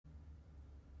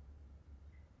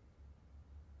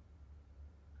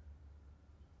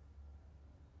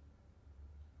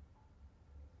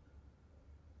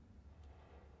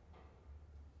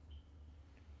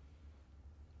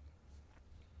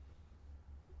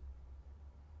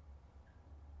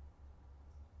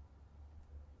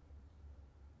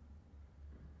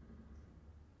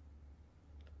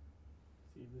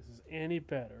this is any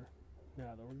better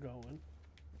now that we're going.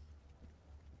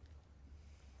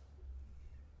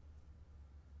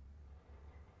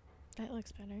 That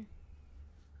looks better.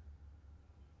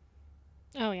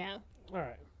 Oh, yeah. All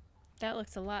right. That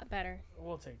looks a lot better.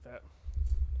 We'll take that.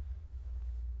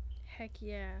 Heck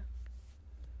yeah.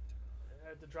 I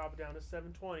had to drop it down to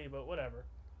 720, but whatever.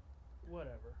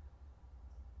 Whatever.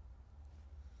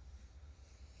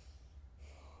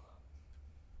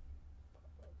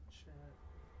 Chat.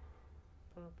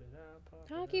 Pump it up, pump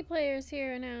it Hockey up. players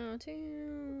here now,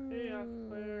 too. Hey, hockey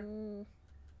player.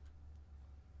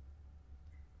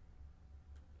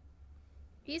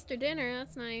 Easter dinner,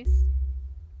 that's nice.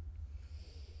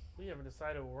 We haven't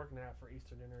decided what we're working at for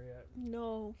Easter dinner yet.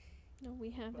 No. No, we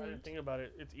But I didn't haven't. think about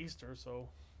it. It's Easter, so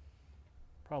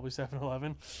probably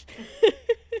 7-Eleven.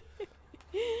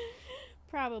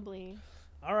 Probably.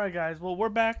 All right, guys. Well, we're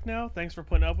back now. Thanks for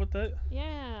putting up with it.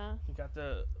 Yeah. You got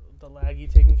the laggy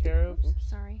taken care of. Oops,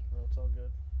 sorry. No, it's all good.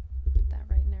 Put that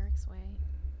right in Eric's way.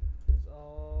 It's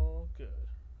all good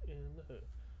in the hood.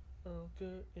 All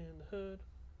good in the hood.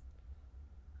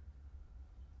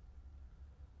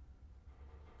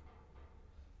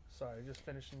 Sorry, just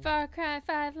finishing. Far Cry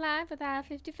 5 live without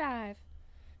 55.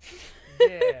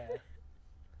 Yeah.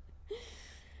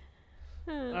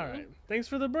 All right. Thanks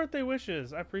for the birthday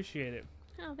wishes. I appreciate it.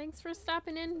 Oh, thanks for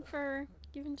stopping in for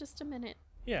giving just a minute.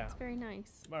 Yeah. It's very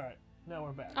nice. All right. Now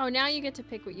we're back. Oh, now you get to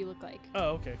pick what you look like. Oh,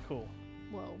 okay. Cool.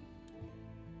 Whoa.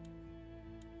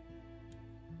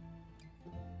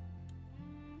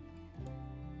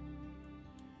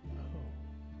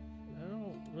 Oh, I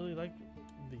don't really like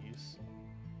these.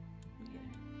 I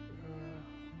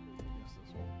guess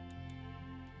this one.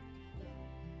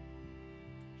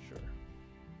 Sure.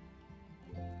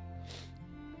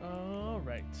 All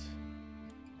right.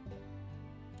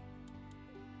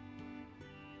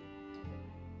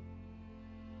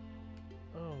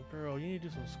 Oh, girl, you need to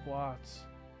do some squats.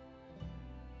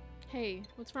 Hey,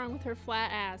 what's wrong with her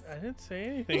flat ass? I didn't say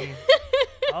anything.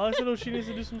 All I said was she needs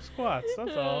to do some squats.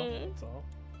 That's all. That's all.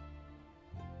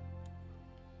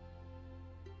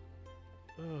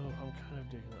 Oh, I'm kind of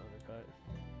digging the undercut.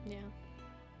 Yeah.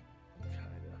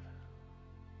 Kind of.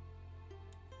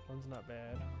 One's not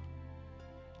bad.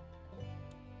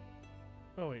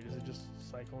 Oh wait, is it just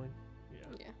cycling?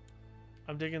 Yeah. Yeah.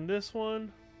 I'm digging this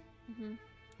one Mhm.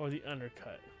 or the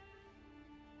undercut.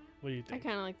 What do you I think?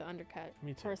 kind of like the undercut,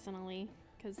 Me too. personally,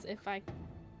 because if I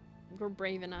were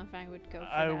brave enough, I would go for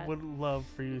I that. would love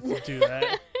for you to do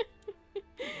that.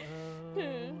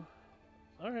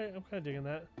 All right, I'm kind of digging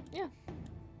that. Yeah. All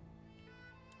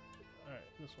right,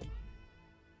 this one.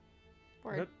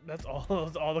 Word. That's all.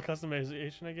 That's all the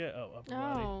customization I get. Oh, upper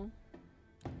body. Oh.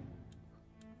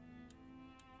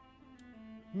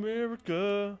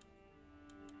 America.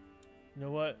 You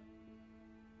know what?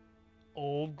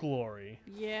 Old Glory.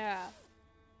 Yeah.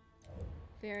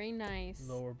 Very nice.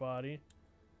 Lower body.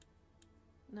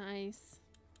 Nice.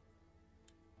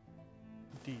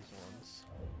 These ones.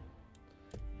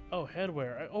 Oh,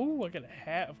 headwear. I got a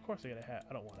hat. Of course I got a hat.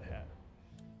 I don't want a hat.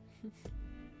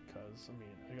 Because, I mean,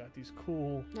 I got these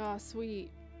cool... Oh,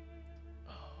 sweet.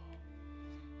 Oh.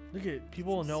 Look at it.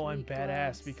 People Some know I'm sweet badass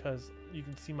gloves. because you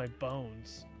can see my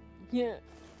bones. Yeah.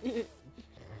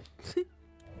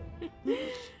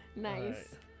 Nice. Alright.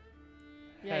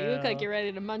 Yeah, you look like you're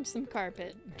ready to munch some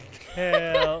carpet.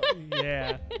 Hell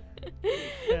yeah.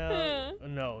 Hell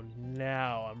no.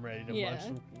 Now I'm ready to Yeah. munch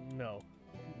some... No.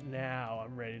 Now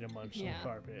I'm ready to munch Yeah. some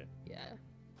carpet.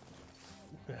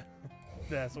 Yeah.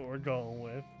 That's what we're going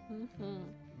with. Mhm.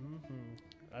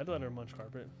 I'd let her munch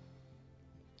carpet.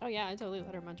 Oh yeah, I totally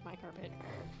let her munch my carpet.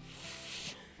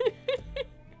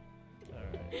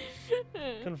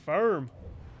 Alright. Confirm.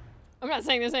 I'm not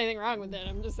saying there's anything wrong with it.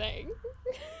 I'm just saying.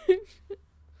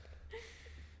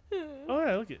 Oh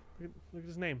yeah, look at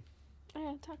his name.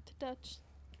 Yeah, talk to Dutch.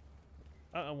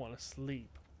 I want to sleep.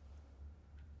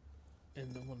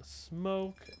 And I want to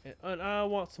smoke. And I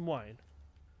want some wine.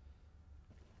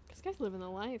 This guy's living the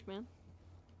life, man.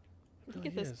 Look Really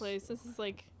at this is. place. This is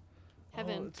like Oh,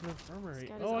 heaven. it's an He's infirmary.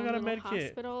 got his Oh, I own got a little med kit.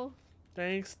 hospital.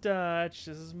 Thanks, Dutch.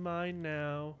 This is mine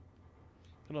now.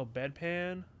 A little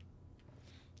bedpan.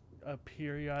 A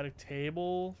periodic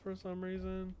table for some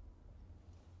reason.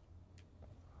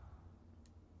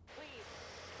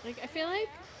 Like, I feel like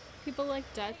people like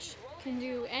Dutch can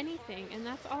do anything, and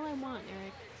that's all I want,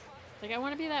 Eric. Like, I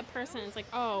want to be that person. It's like,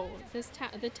 oh,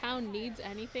 the town needs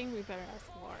anything, we better ask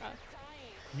Laura.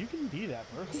 You can be that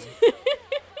person.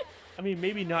 I mean,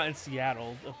 maybe not in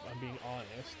Seattle, if I'm being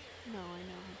honest. No, I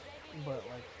know. But,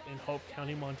 like, in Hope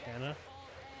County, Montana,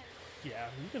 yeah,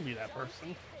 you can be that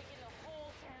person.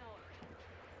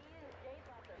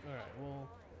 Alright, well...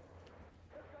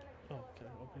 Oh, can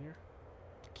I open here?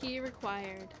 Key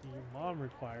required. Your mom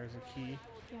requires a key.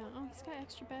 Yeah, oh, he's got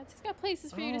extra beds. He's got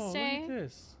places for you to Oh, stay. look at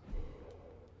this.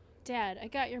 Dad, I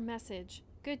got your message.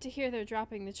 Good to hear they're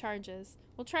dropping the charges.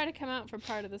 We'll try to come out for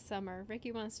part of the summer.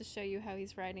 Ricky wants to show you how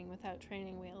he's riding without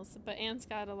training wheels, but Anne's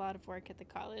got a lot of work at the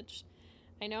college.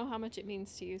 I know how much it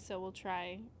means to you, so we'll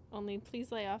try. Only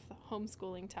please lay off the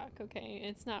homeschooling talk, okay?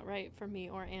 It's not right for me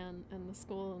or Anne, and the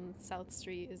school in South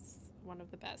Street is one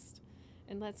of the best.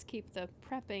 And let's keep the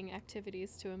prepping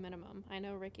activities to a minimum. I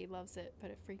know Ricky loves it, but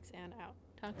it freaks Anne out.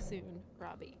 Talk soon,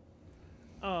 Robbie.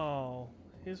 Oh,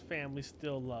 his family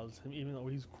still loves him, even though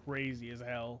he's crazy as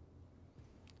hell.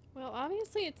 Well,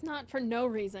 obviously it's not for no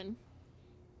reason.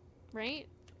 Right?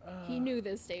 He knew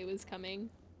this day was coming.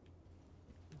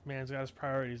 Man's got his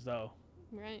priorities, though.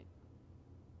 Right.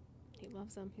 He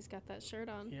loves them. He's got that shirt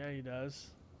on. Yeah, he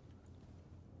does.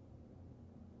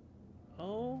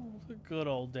 Oh, the good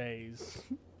old days.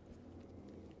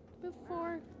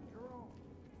 Before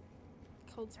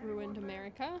cults ruined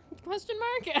America? Question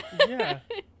mark? Yeah.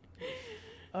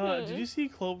 Did you see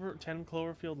 10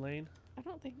 Cloverfield Lane? I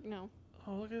don't think, no.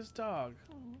 Oh, look at his dog.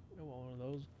 Oh. I want one of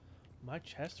those. My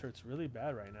chest hurts really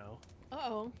bad right now.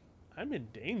 Uh-oh. I'm in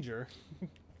danger.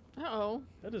 Uh-oh.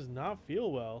 That does not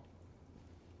feel well.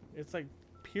 It's like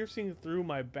piercing through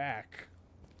my back.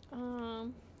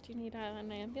 Do you need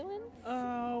an ambulance? You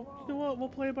know what? We'll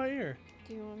play it by ear.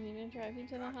 Do you want me to drive you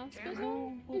to the hospital?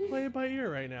 No, we'll play it by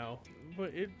ear right now.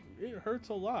 But it hurts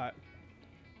a lot.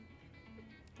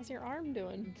 How's your arm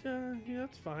doing? Yeah,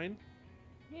 that's fine.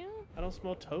 Yeah. I don't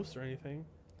smell toast or anything.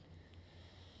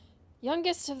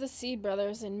 Youngest of the Seed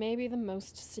brothers and maybe the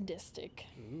most sadistic.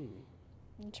 Ooh.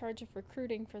 In charge of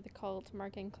recruiting for the cult,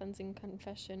 marking, cleansing,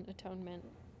 confession, atonement.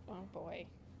 Oh boy.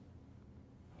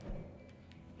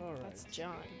 All right. That's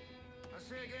John. I'll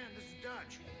say again, this is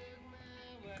Dutch.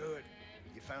 Good.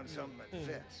 You found something that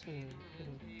fits.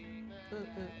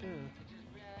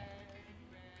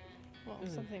 Well,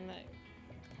 something that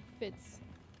fits,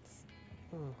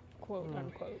 quote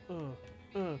unquote.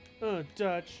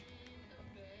 Dutch.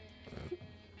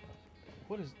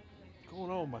 What is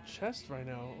going on with my chest right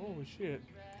now? Holy shit.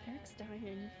 Eric's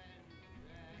dying.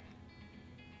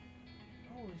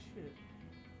 Holy shit.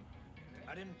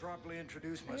 I didn't properly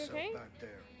introduce you myself okay? back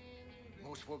there.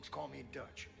 Most folks call me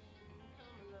Dutch.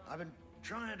 I've been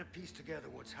trying to piece together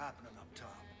what's happening up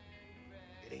top.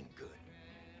 It ain't good.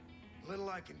 Little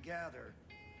I can gather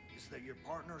is that your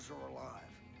partners are alive.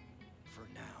 For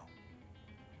now.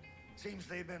 Seems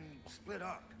they've been split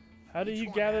up. How do Each you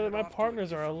one gather that handed my off to a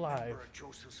partners are different alive? member of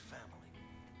Joseph's family.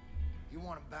 You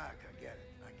want them back, I get it.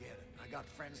 I got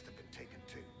friends that have been taken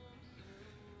too.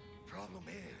 Problem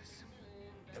is,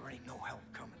 there ain't no help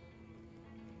coming.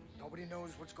 Nobody knows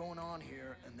what's going on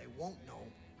here, and they won't know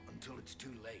until it's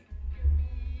too late.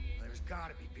 There's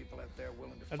gotta be people out there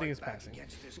willing to I think fight it's back passing.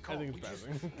 against this I cult. think We it's just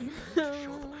passing. need to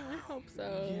show them I how. hope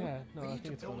so. Yeah, no, We I need think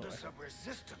to it's going build away. us a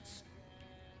resistance.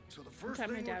 So the One first time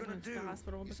my thing dad we're gonna went to do the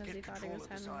hospital is because get he thought he control was of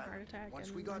this having a heart island. attack, Once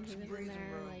and we got when he some was in breathing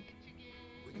there, room, like,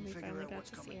 we when can we figure finally out got what's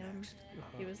to see coming him, next.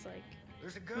 he was like,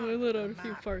 There's a I gun, let out and a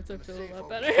few map, farts, I and a feel a safe lot over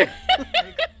better. there.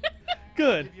 Take it.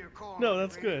 Good. Give you a call No, on the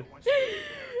that's radio good. once you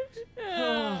get there.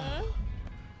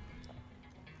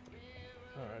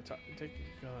 Alright, take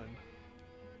your gun.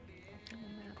 a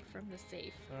map from the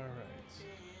safe. Alright.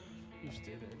 You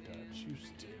stay there, Dutch. You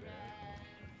stay there.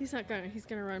 He's not gonna, he's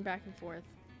gonna run back and forth.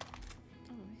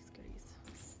 Oh, these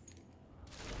goodies.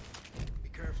 Be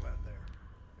careful out there.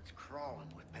 It's crawling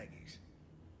with Peggy's.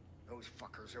 Those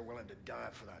fuckers are willing to die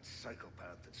for that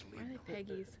psychopath that's Why are leading they them.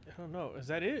 Peggy's? I don't know. Is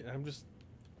that it? I'm just...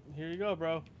 Here you go,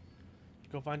 bro.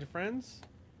 Go find your friends?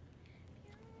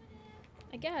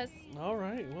 I guess.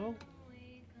 Alright, well...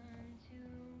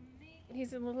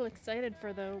 He's a little excited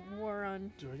for the war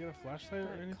on Do I get a flashlight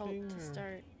or the cult anything? to or-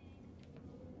 start.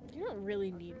 You don't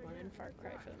really need one in Far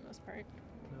Cry for the most part.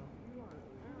 No.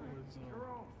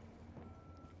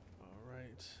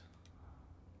 Alright.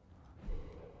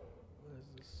 What is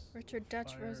this? Richard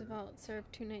Dutch Fire. Roosevelt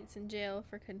served 2 nights in jail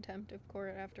for contempt of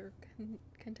court after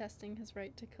contesting his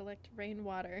right to collect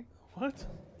rainwater. What?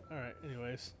 Alright,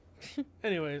 anyways.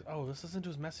 Anyways, oh, let's listen to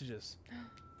his messages.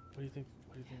 What do you think?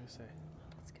 What do you think they say?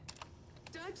 That's good.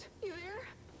 Dutch, you there?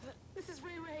 This is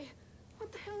Ray Ray.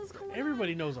 What the hell is going on?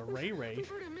 Everybody knows a Ray Ray. We've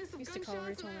heard a miss of Used to call her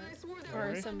gunshots, and Tona. I swore they Or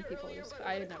were Ray? some under people earlier, used to. but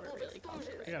I multiple never really called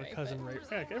her explosions. Ray. I got a cousin Ray.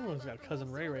 but- Yeah, everyone's got a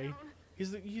cousin Ray Ray.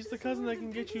 He's the cousin that can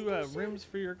get you rims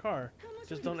for your car.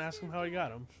 Just don't ask him how he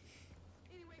got them.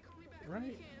 Anyway, call me back when you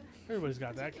Right? can. Everybody's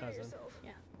got that Take care of cousin. yourself.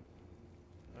 Yeah.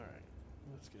 All right,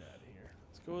 let's get out of here.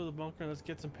 Let's go to the bunker and let's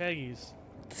get some Peggies.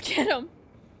 Let's get him.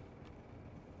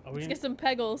 Are Let's we get some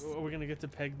Peggles. Are we gonna get to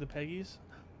peg the Peggies?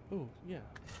 Oh yeah,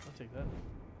 I'll take that.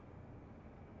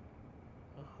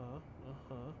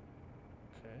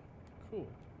 Okay, cool.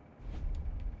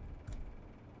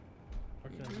 Or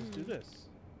can I just do this?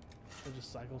 It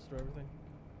just cycles through everything.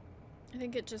 I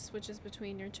think it just switches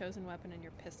between your chosen weapon and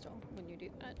your pistol when you do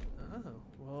that. Oh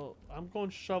well, I'm going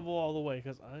shovel all the way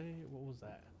because what was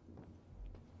that?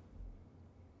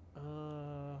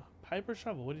 Pipe or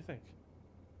shovel? What do you think?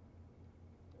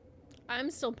 I'm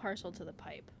still partial to the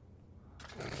pipe.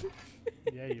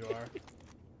 Yeah, you are.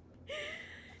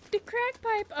 The crack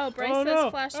pipe. Oh, Bryce Oh, says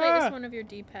no. flashlight is one of your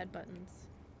D-pad buttons.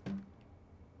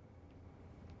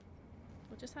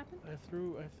 What just happened? I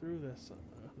threw this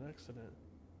an accident.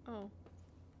 Oh.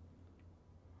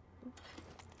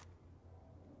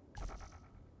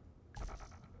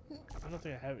 I don't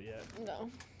think I have it yet. No.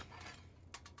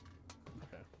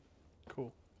 Okay.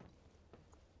 Cool.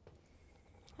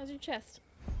 How's your chest?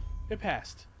 It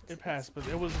passed. It passed, but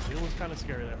it was kind of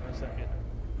scary there for a second.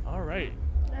 All right.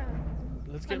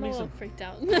 Let's get I'm me a little some. freaked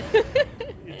out.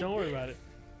 Yeah, don't worry about it.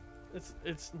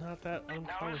 It's not that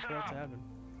uncommon for that to happen.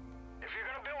 If you're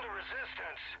gonna build a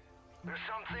resistance, there's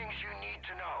some things you need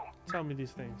to know. Tell me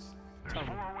these things. Tell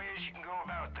There's me. 4 ways you can go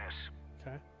about this.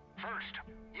 Okay. First,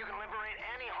 you can liberate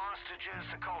any hostages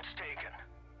the cult's taken.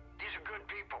 These are good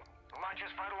people who might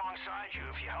just fight alongside you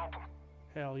if you help them.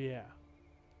 Hell yeah.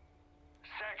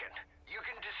 Second, you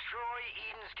can destroy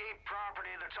Eden's Gate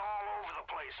property that's all over the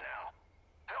place now.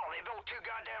 Hell, they built 2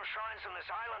 goddamn shrines on this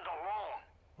island alone.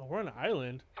 Oh, we're on an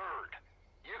island. Third,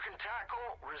 you can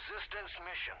tackle resistance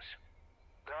missions.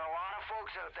 There are a lot of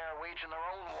folks out there waging their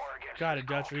own war against Got this it,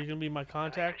 Dutch. Are cult, you gonna be my and they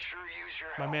contact? could sure use your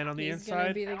My help. man on the He's gonna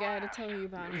inside? be the guy to tell you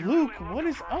about it. Luke, what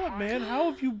is up, man?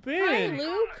 How have you Hi, been?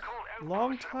 Luke.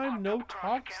 Long time no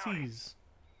talksies.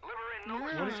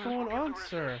 Yeah. What is going on,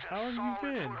 sir? How have you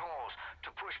been? To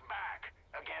push back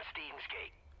against Eden's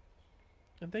Gate.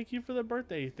 And thank you for the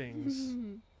birthday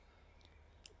things.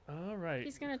 All right.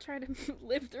 He's gonna try to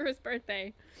live through his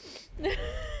birthday.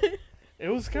 It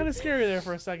was kind of scary there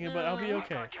for a second, but I'll be I've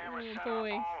okay. got cameras Oh, set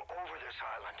boy. up all over this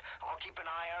island. I'll keep an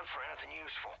eye out for anything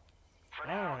useful. For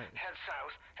All now, right. head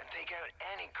south and take out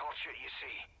any culture you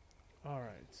see. All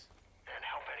right. And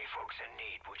help any folks in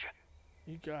need, would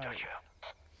you? You got it.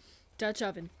 Dutch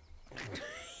oven.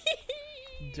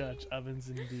 Dutch ovens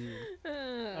indeed. Uh,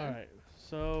 All right.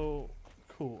 So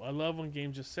cool. I love when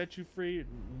games just set you free and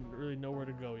really know where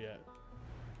to go yet.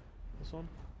 This one.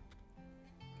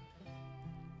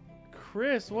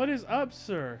 Chris, what is up,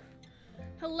 sir?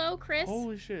 Hello, Chris.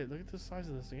 Holy shit! Look at the size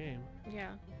of this game. Yeah.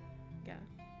 Yeah.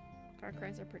 Far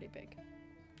Cries are pretty big.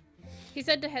 He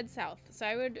said to head south, so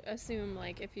I would assume,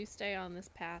 like, if you stay on this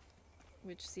path,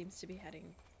 which seems to be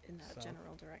heading in that South.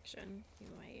 general direction, you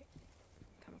might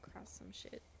come across some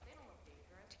shit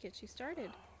to get you started.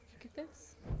 Look at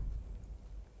this.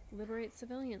 Liberate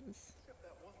civilians.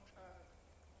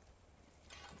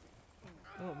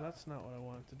 Oh, that's not what I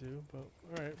wanted to do, but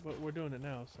alright, but we're doing it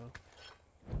now, so.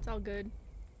 It's all good.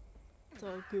 It's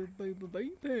all good, baby,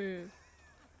 baby.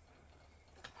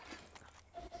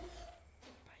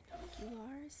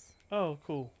 Binoculars. Oh,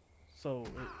 cool. So,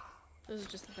 Those are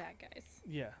just the bad guys.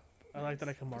 yeah. I like that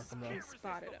I can mark them, We though.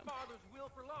 spotted them.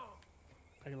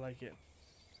 I like it.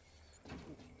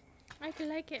 I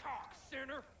like it.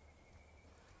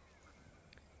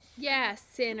 Yeah,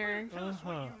 sinner.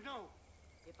 Uh-huh.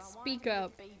 Speak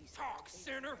up.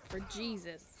 For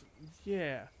Jesus.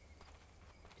 Yeah.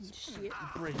 Shit.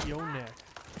 Break your neck.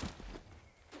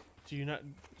 Do you not...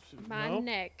 My no?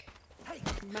 neck.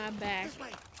 My back.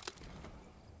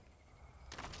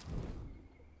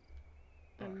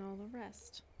 And all the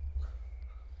rest.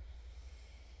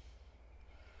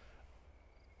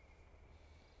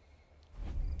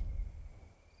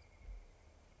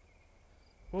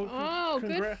 Well, Oh,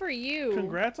 good for you.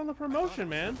 Congrats on the promotion,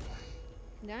 man.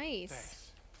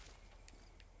 Nice.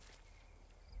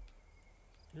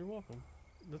 You're welcome.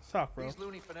 Let's talk, bro. These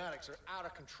loony fanatics are out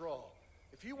of control.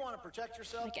 If you want to protect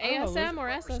yourself, Like Oh, ASM or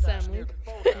Upper stash SSM, near Luke?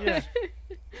 the boathouse. Yeah.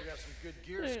 We got some good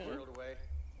gear Yeah. squirreled away.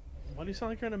 Why do you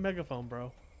sound like you're in a megaphone,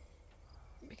 bro?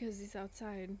 Because he's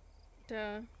outside.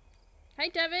 Duh. Hi,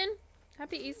 Devin.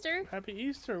 Happy Easter. Happy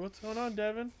Easter. What's going on,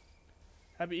 Devin?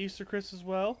 Happy Easter, Chris, as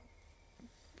well.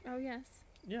 Oh, yes.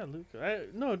 Yeah, Luke.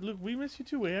 No, Luke, we miss you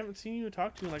too. We haven't seen you or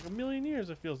talked to you in like a million years,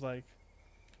 it feels like.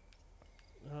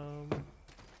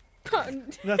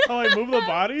 That's how I move the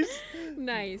bodies?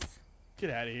 Nice. Get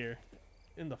out of here.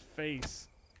 In the face.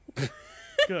 Good.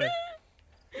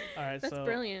 Alright, That's so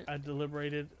brilliant. I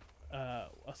liberated a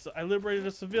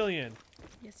civilian.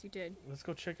 Yes, you did. Let's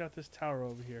go check out this tower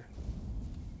over here.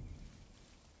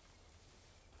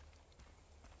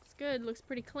 good. Looks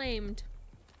pretty claimed.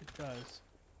 It does.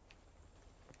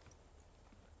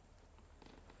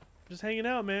 Just hanging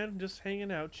out, man. Just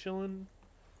hanging out, chilling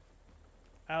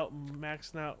out,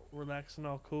 maxing out, relaxing,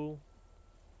 all cool.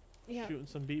 Yeah. Shooting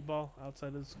some beat ball outside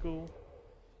of the school.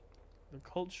 The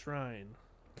cult shrine.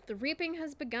 The reaping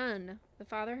has begun. The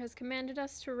Father has commanded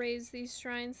us to raise these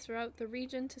shrines throughout the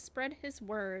region to spread his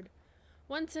word.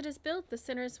 Once it is built, the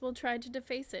sinners will try to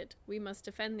deface it. We must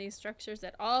defend these structures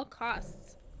at all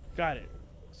costs. Got it.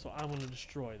 So I'm gonna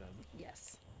destroy them.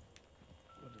 Yes.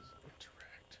 What is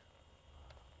interact?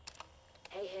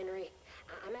 Hey, Henry.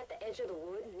 I'm at the edge of the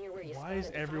wood near where you Why is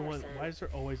spotted the everyone? fire Why is there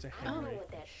always a I don't know Henry?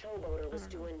 what that showboater was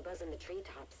doing buzzing the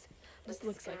treetops. This but the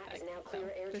looks like sky that. is now though.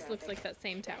 clear air This looks traffic. like that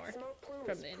same That tower smoke plume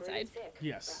from is the pretty inside. thick,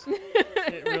 Yes, but I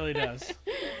don't it really does. What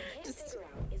I can't Just figure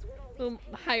out is what all these little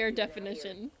people higher do down here.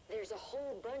 definition There's a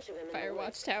whole bunch of them in fire the woods,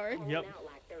 watchtower. calling Yep. out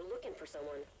like they're looking for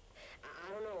someone.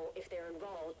 I don't know if they're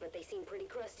involved, but they seem pretty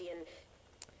crusty and.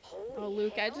 Holy Oh,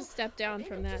 Luke, I hell, just stepped down they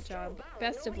from don't that just job. drove by,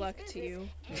 Best of luck nobody's to you.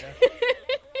 business.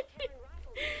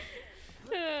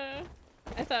 Yeah.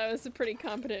 I thought I was a pretty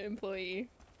competent employee.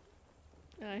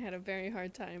 And I had a very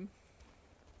hard time.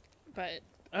 But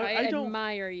I don't.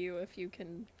 admire you if you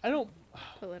can I don't.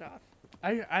 pull it off.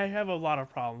 I have a lot of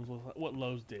problems with what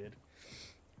Lowe's did,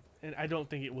 and I don't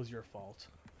think it was your fault.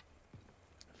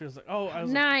 It feels like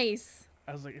Nice.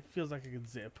 I was like it feels like I could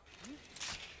zip.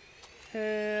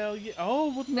 Hell yeah!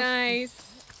 Oh, what the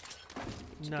Nice.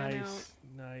 Gun out. Nice,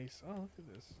 nice. Oh, look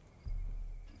at this.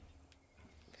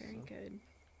 Very So- good.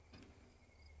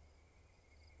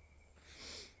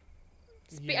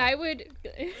 Yeah. I would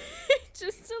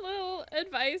just a little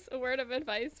advice, a word of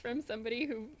advice from somebody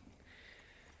who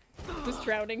was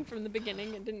drowning from the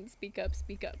beginning and didn't speak up.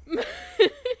 Speak up.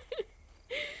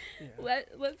 Yeah,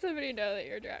 Let somebody know that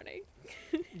you're drowning.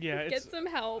 yeah Get some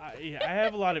help. I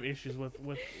have a lot of issues with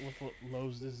what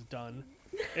Lowe's has done.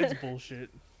 It's bullshit.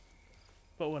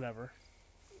 But whatever.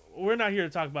 We're not here to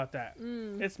talk about that.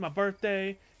 It's my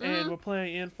birthday, and we're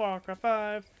playing in Far Cry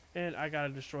 5, and I gotta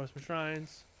destroy some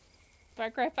shrines. Far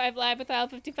Cry 5 Live with Al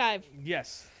 55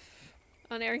 Yes.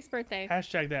 on Eric's birthday.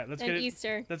 Hashtag that. Let's And get it.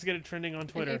 Easter. Let's get it trending on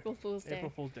Twitter. And April Fool's Day.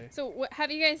 April Fool's Day. So,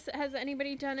 has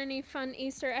anybody done any fun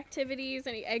Easter activities?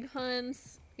 Any egg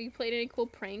hunts? Have you played any cool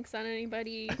pranks on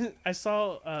anybody? I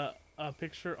saw a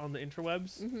picture on the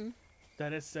interwebs Mm-hmm.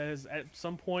 that it says at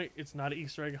some point it's not an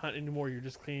Easter egg hunt anymore. You're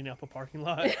just cleaning up a parking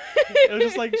lot. It was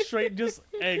just like straight just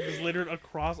eggs littered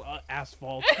across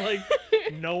asphalt. Like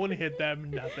no one hit them.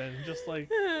 Nothing. Just like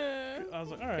I was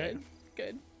like, all right.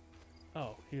 Good.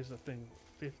 Oh, here's the thing.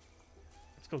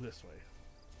 Let's go this way.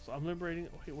 So I'm liberating.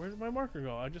 Wait, where did my marker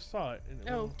go? I just saw it. And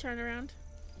it Oh, went- turn around.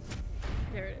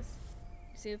 There it is.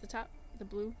 You see at the top? The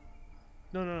blue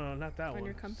no, not that one. on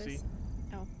your compass? See,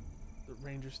 Oh. the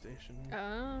ranger station.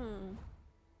 Oh.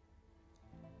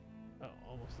 Oh,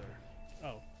 almost there.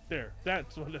 Oh, there.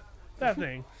 That's what. That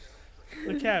thing.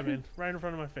 The cabin, right in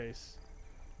front of my face.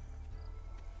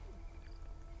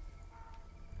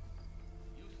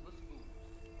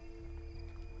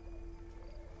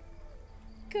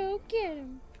 Go get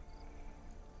him.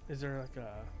 Is there like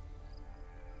a?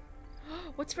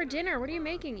 What's for dinner? What are you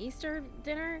making? Easter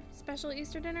dinner? Special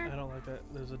Easter dinner? I don't like that.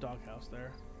 There's a doghouse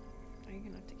there. Are you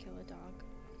gonna have to kill a dog?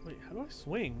 Wait, how do I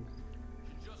swing?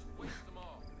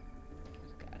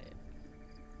 Got it.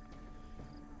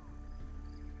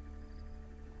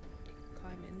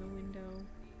 Climb in the window.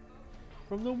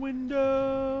 From the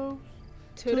window.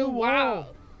 To the wow.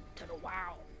 To the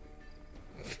wow.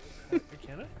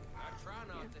 Can I?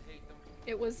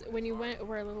 It was when you went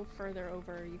over a little further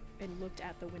over and looked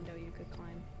at the window, you could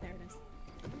climb. There it is.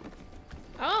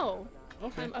 Oh!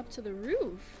 Okay. Climb up to the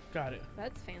roof. Got it.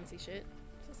 That's fancy shit.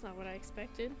 That's not what I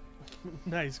expected.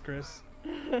 Nice, Chris.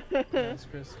 Nice,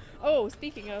 Chris. Oh,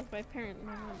 speaking of, my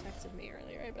mom texted me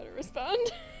earlier. I better respond.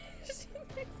 She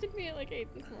texted me at like 8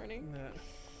 this morning.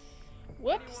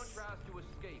 Whoops.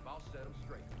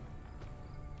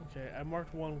 Okay, I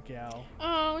marked one gal.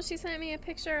 Oh, she sent me a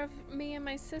picture of me and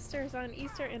my sisters on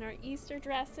Easter in our Easter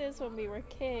dresses when we were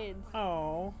kids.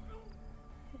 Oh,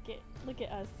 Look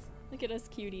at us. Look at us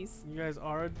cuties. you guys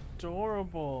are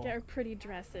adorable. They're pretty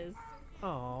dresses.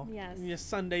 Oh, Yes. Your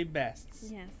Sunday bests.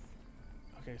 Yes.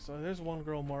 Okay, so there's one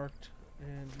girl marked,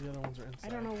 and the other ones are inside. I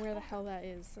don't know where the hell that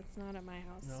is. That's not at my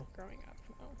house No. growing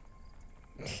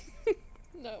up.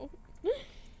 No. No.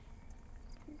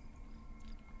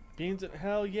 Beans and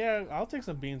hell yeah, I'll take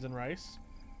some beans and rice.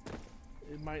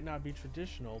 It might not be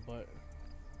traditional, but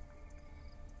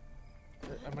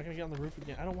am I gonna get on the roof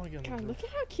again? I don't want to get on God, the roof.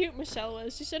 look at how cute Michelle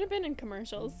was. She should have been in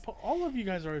commercials. All of you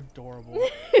guys are adorable.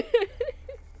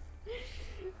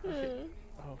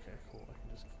 Okay, cool. I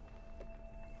can just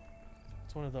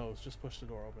It's one of those. Just push the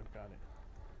door open. Got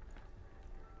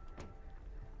it.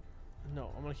 No,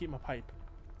 I'm gonna keep my pipe.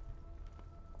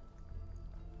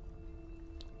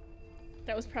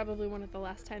 That was probably one of the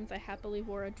last times I happily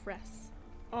wore a dress.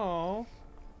 Oh.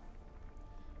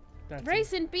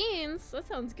 Rice and beans. That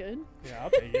sounds good. Yeah, I'll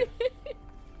take it.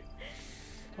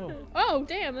 Oh. Oh,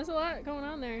 damn. There's a lot going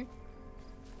on there. Okay.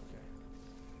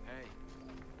 Hey.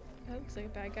 That looks like a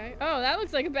bad guy. Oh, that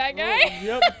looks like a bad guy. Oh,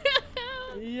 yep.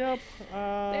 Yep.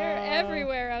 They're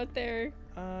everywhere out there.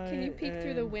 Can you peek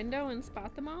through the am- window and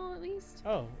spot them all at least?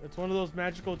 Oh, it's one of those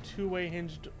magical two-way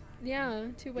hinged Yeah,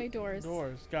 two-way doors.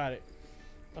 doors. Got it.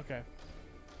 Okay.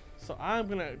 So I'm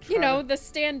gonna try You know, to- the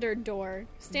standard door.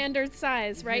 Standard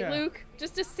size, right, Yeah. Luke?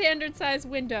 Just a standard size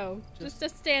window. Just a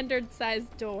standard size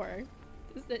door.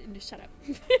 Shut up.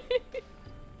 Have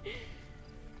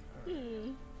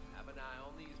an eye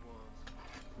on these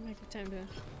ones. Might be time to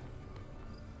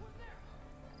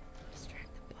distract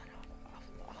the butt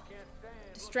off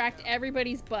distract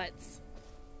everybody's butts.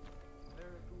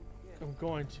 I'm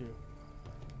going to.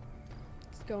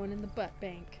 It's going in the butt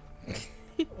bank.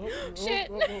 Oh, Shit.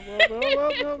 No.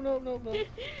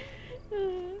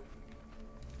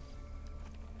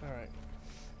 All right.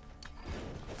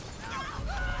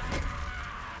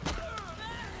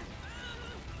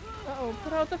 Uh-oh,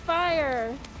 put out the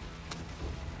fire.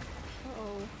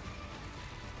 Uh-oh.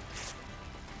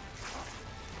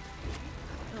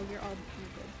 Oh, you're good.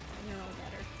 You're all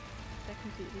better. That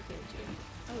completely killed you.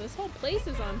 Oh, this whole place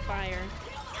is on fire.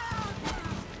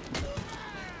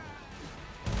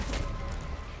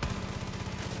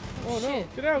 Oh no!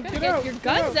 Shit. Get out! You gotta Get get out! your get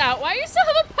guns out! out. Why do you still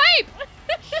have a pipe?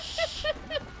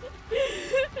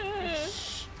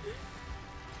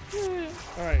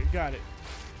 All right, got it.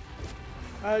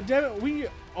 Devin, we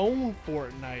own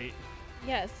Fortnite.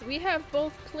 Yes, we have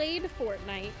both played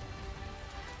Fortnite.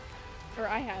 Or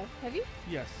I have. Have you?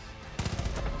 Yes.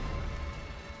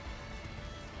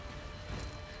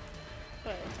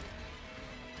 But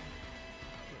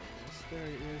Yes, there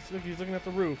he is. Look, he's looking at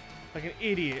the roof like an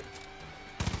idiot.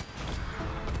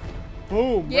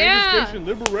 Boom! Yeah! Radio station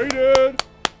liberated.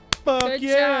 Fuck good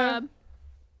yeah! job.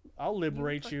 I'll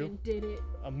liberate you. Fucking did it.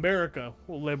 America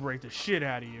will liberate the shit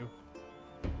out of you.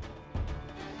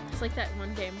 It's like that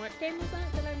one game. What game was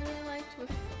that I really liked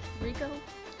with Rico?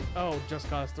 Oh, Just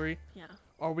Cause 3. Yeah.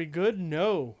 Are we good?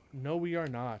 No. No, we are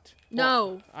not. No.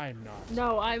 Well, I'm not.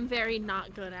 No, I'm very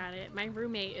not good at it. My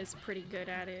roommate is pretty good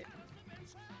at it.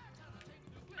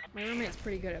 My roommate's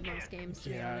pretty good at most games, to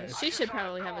be Yeah, honest. it's- She should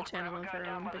probably have a channel of her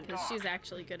own because she's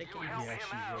actually good at games.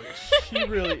 Yeah,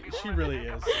 she really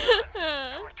is.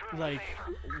 Like,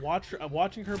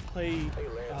 watching her play,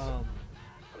 I'm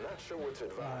not sure what to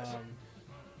advise.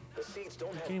 The seats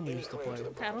don't have game we any used to claim play. the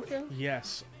Battlefield?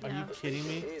 yes. Are Yeah. you kidding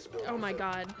me? is built Oh on my the-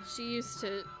 god. She used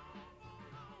to...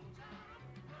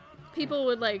 People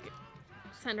would, like,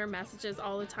 send her messages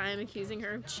all the time accusing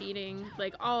her of cheating.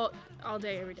 Like, all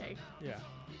day, every day. Yeah.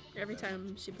 Every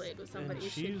time she played with somebody,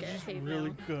 And she'd she's get just hate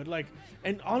really mail. good. Like,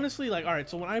 and honestly, like, all right.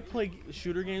 So when I play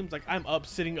shooter games, like, I'm up,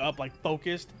 sitting up, like,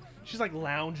 focused. She's like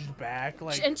lounged back,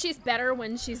 like. And she's better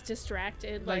when she's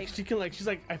distracted. Like Like, she can, like, she's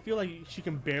like, I feel like she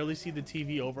can barely see the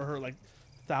TV over her, like,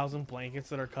 1,000 blankets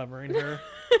that are covering her.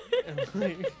 And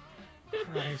like,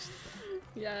 Christ.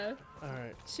 yeah, All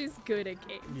right. she's good at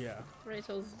games. Yeah.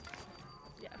 Rachel's,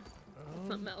 yeah,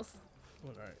 something else. All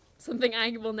right. Something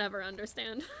I will never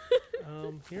understand.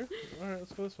 Here. All right.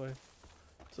 Let's go this way.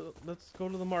 So let's go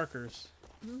to the markers.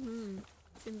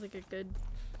 Seems like a good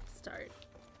start.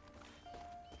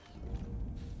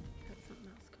 Got something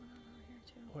else going on over here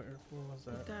too. Where was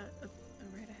We've that? got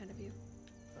a right ahead of you.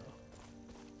 Oh.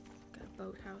 Got a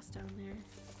boathouse down there.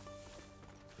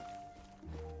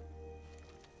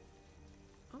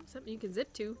 Oh, something you can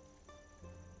zip to.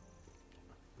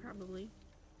 Probably.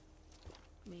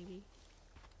 Maybe.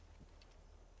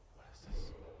 What is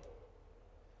this?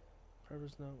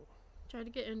 Trevor's note. Tried to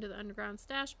get into the underground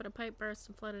stash, but a pipe burst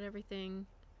and flooded everything.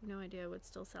 No idea what's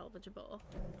still salvageable.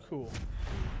 Cool.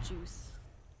 Juice.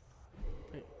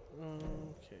 Hey,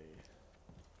 okay.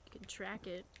 You can track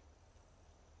it.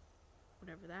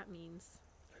 Whatever that means.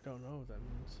 I don't know what that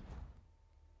means.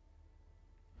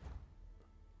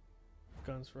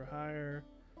 Guns for hire.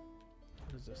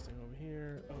 What is this thing over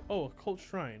here? Oh, a cult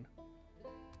shrine.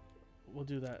 We'll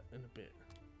do that in a bit.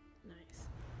 Nice.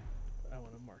 I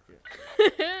want to mark it.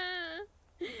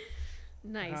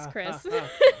 Nice, Chris.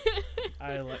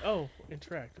 I like. Oh,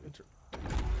 interact.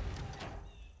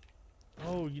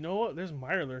 Oh, you know what? There's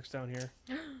Mirelurks down here.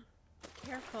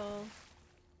 Careful.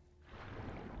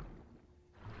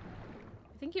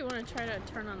 I think you want to try to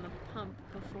turn on the pump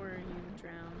before you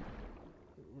drown.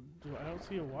 I don't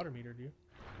see a water meter, do you?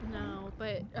 No,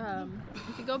 but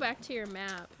if you go back to your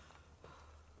map,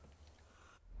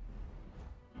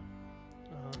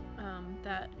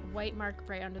 that white mark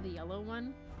right under the yellow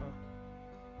one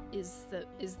is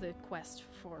the quest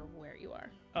for where you are.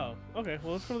 Oh, okay.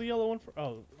 Well, let's go to the yellow one for.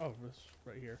 Oh, this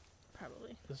right here.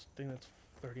 Probably. This thing that's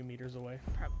 30 meters away.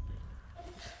 Probably.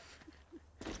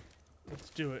 Let's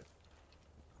do it.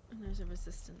 And there's a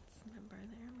resistance member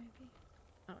there, maybe.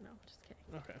 Oh no, just kidding.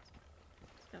 Okay.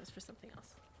 That was for something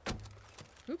else.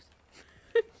 Oops.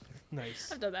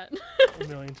 Nice. I've done that. A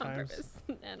million On times. purpose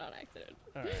and on accident.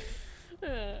 All right.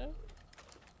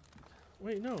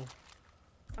 Wait, no.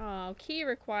 Oh, key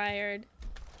required.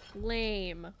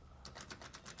 Lame.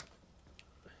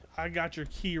 I got your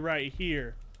key right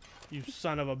here, you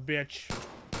son of a bitch.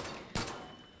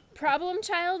 Problem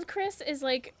child Chris is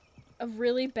like a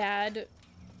really bad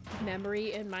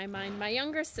memory in my mind. My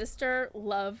younger sister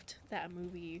loved that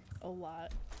movie a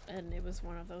lot, and it was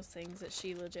one of those things that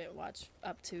she legit watched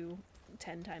up to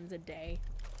 10 times a day.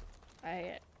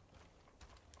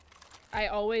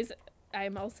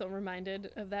 I'm also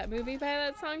reminded of that movie by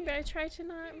that song, but I try to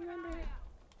not remember it.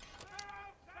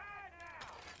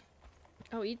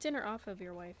 Oh, eat dinner off of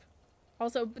your wife.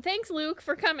 Also, thanks, Luke,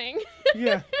 for coming.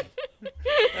 Yeah.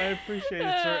 I appreciate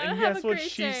it, sir. And Have yes, a what great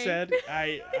she day. said,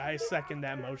 I second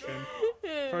that motion.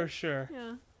 For sure.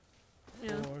 Yeah.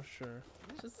 Yeah. For sure.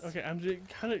 Just Okay, I'm just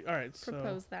kind of... Alright, so...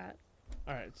 propose that.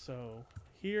 Alright, so...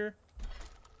 Here...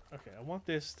 Okay, I want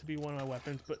this to be one of my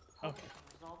weapons, but... Okay.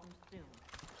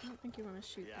 I don't think you want to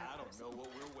shoot that I don't person. know what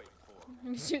we're waiting for. I'm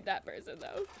gonna shoot that person,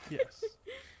 though. Yes.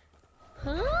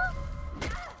 Huh?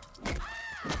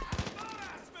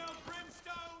 Smell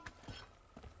brimstone.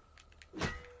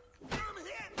 I'm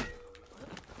hit.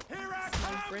 Here I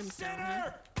come, brimstone,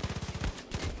 sinner.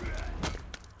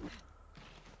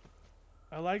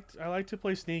 I like to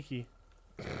play sneaky.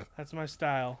 That's my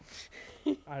style.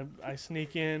 I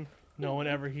sneak in, no one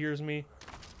ever hears me.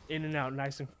 In and out,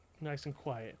 nice and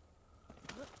quiet.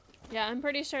 Yeah, I'm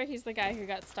pretty sure he's the guy who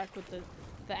got stuck with the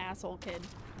asshole kid.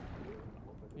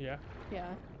 Yeah. Yeah.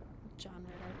 John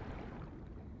Ritter.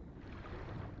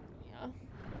 Yeah.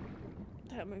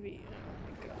 That movie, oh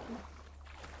my god.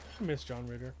 I miss John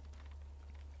Ritter.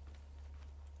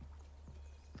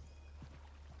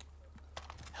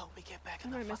 Help me get back I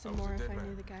in the might miss fight. him more if I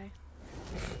knew the guy.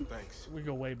 Thanks. We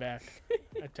go way back.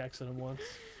 I texted him once.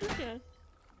 Yeah.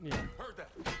 Yeah. Heard that.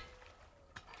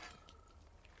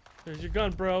 There's your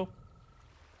gun, bro.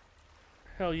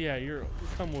 Hell yeah, you're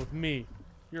coming with me.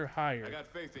 You're hired. I got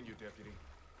faith in you, deputy.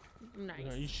 Nice.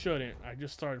 No, you shouldn't. I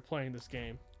just started playing this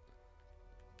game.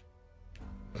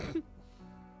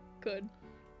 Good.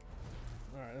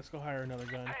 Alright, let's go hire another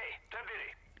gun. Hey,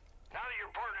 deputy. Now that you're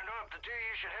partnered up, the two of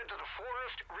you should head to the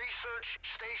Forest Research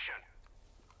Station.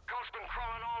 Cult's been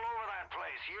crawling all over that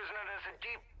place, using it as a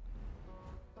deep...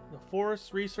 The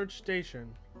Forest Research Station.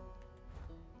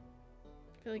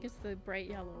 I feel like it's the bright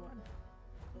yellow one.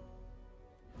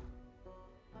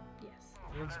 Yes.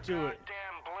 Let's do it.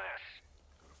 Goddamn bliss.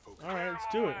 Alright, let's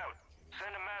do it.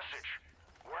 Send a message.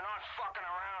 We're not fucking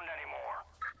around anymore.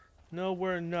 No,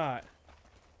 we're not.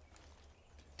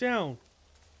 Down.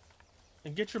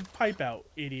 And get your pipe out,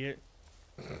 idiot.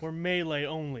 We're melee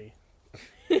only.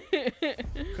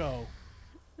 Go.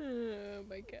 Oh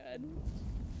my god.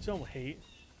 Don't hate.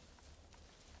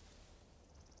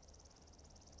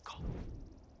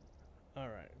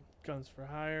 Alright. Guns for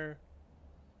hire.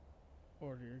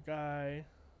 Order your guy.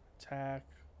 Attack.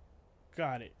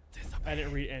 Got it. I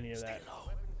didn't read any of that.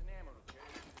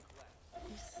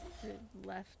 Just the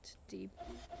left deep.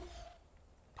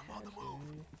 I'm on the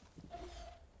move.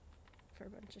 For a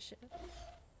bunch of shit.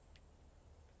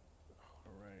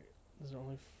 Alright. There's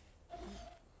only...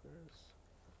 There's...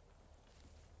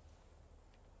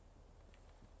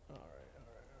 Alright.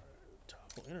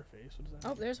 Toggle interface. What does that Oh,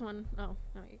 mean? there's one. Oh,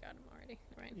 no, you got him already.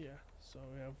 Right. Yeah, so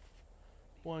we have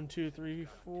 1, 2, 3,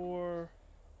 4.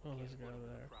 Oh, there's a guy over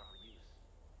there.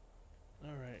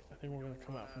 Alright, I think we're gonna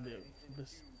come out from this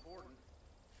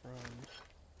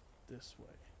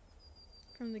way.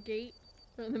 From the gate?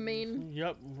 From the main,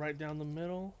 Yep, right down the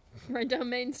middle. right down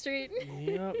Main Street?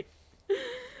 Yep,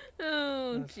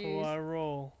 Oh, that's how I jeez.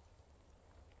 roll.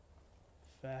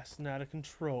 Fast and out of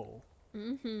control.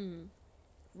 Mm-hmm.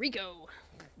 Rico.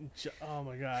 Oh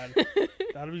my god,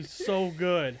 that'll be so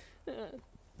good.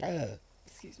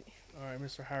 Excuse me. Alright,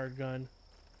 Mr. Hired Gun.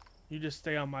 You just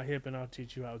stay on my hip and I'll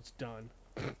teach you how it's done.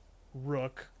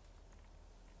 Rook.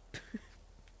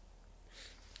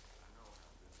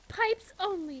 Pipes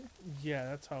only. Yeah,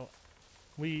 that's how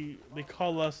they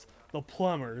call us the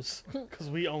plumbers because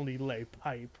we only lay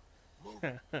pipe.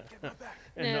 And,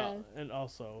 Yeah. and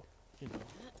also, you know,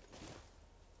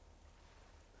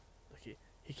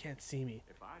 He can't see me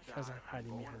because I'm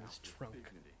hiding behind this trunk.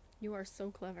 You are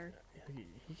so clever.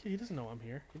 He doesn't know I'm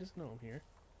here. He doesn't know I'm here.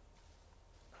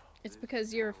 It's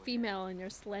because you're female and you're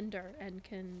slender and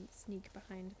can sneak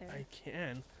behind there. I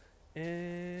can.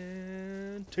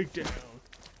 And take down.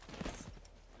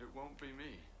 It won't be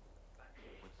me.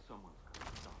 But someone's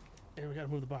gonna stop. And we gotta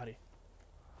move the body.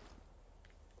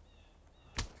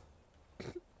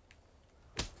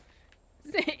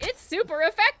 It's super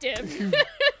effective.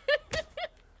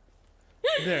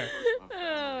 There.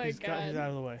 Oh my He's out god.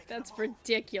 of the way. That's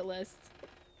ridiculous.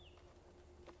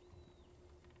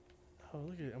 Oh,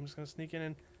 look at it. I'm just gonna sneak in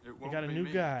and It we won't got a be new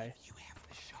me. guy. You have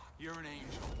the shot. You're an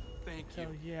angel. Thank you.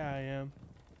 Hell yeah, I am.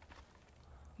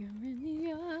 You're in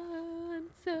the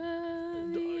arms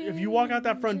of the If you walk out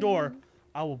that front door,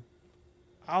 angel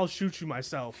I'll shoot you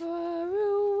myself. far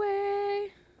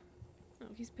away. Oh,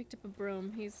 he's picked up a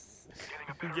broom. He's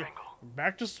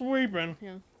Back to sweeping.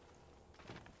 yeah.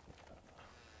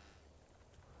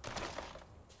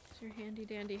 It's your handy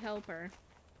dandy helper.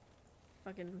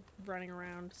 Fucking running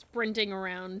around, sprinting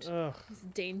around Ugh. this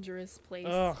dangerous place.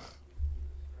 Ugh.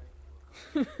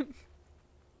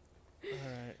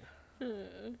 Alright. Uh,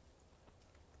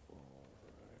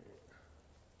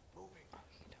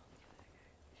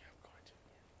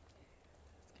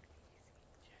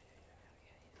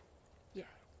 yeah,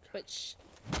 but shh.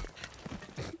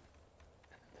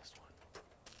 This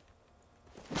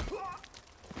one.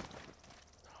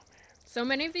 So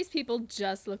many of these people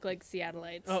just look like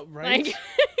Seattleites. Oh, right? Like,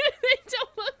 they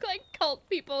don't look like cult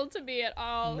people to me at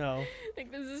all. No.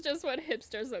 Like, this is just what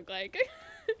hipsters look like.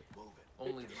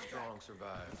 Only the strong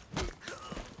survive.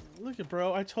 Look at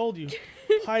bro, I told you.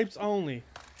 Pipes only.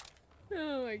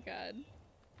 Oh my god.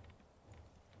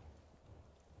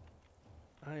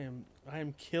 I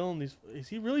am killing these. Is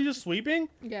he really just sweeping?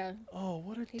 Yeah. Oh,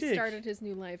 what a He dick. started his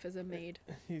new life as a maid.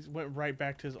 He went right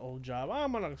back to his old job.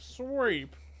 I'm gonna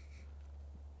sweep.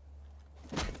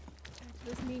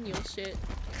 This menial shit.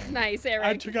 Nice, Eric.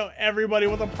 I took out everybody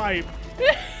with a pipe.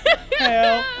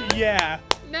 Hell yeah.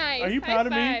 Nice. Are you High proud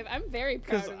of me? five. I'm very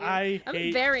proud of you.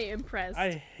 I'm very impressed.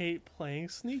 I hate playing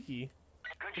sneaky.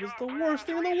 It is the worst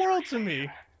thing in the world to me.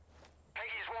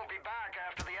 Piggies won't be back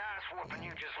after the ass whooping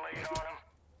you just laid on them.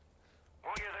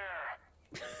 While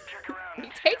you're there, check around.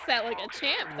 He takes that like a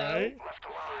champ, though. Right? Left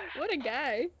alive. What a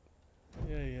guy.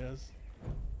 Yeah, he is.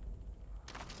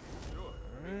 Sure.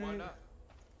 Why not?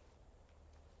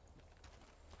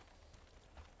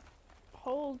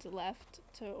 Hold left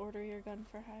to order your gun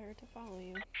for hire to follow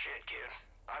you. Shit, kid.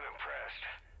 I'm impressed.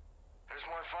 There's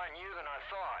more fighting you than I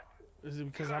thought. Is it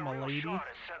because You got I'm a real lady? shot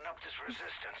at setting up this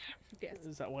resistance. Yes.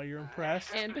 Is that why you're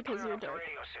impressed? And because Clear you're up the dark.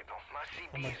 radio signal. My CB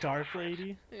I'm a is dark on. lady?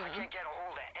 Yeah. I can't get a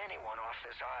hold of anyone off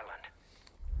this island.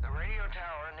 The radio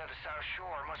tower near the South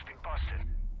Shore must be busted.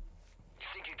 You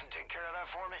think you can take care of that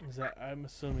for me? Is that, I'm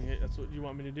assuming that's what you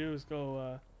want me to do, is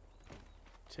go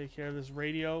take care of this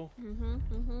radio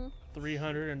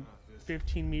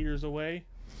 315 meters away.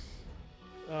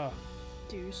 Oh,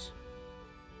 Douche.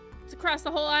 It's across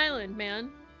the whole island, man.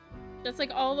 That's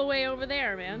like all the way over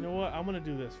there, you man. know what? I'm gonna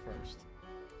do this first.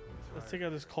 Let's take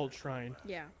out this cult shrine,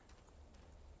 Yeah.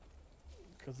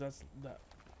 because that's that.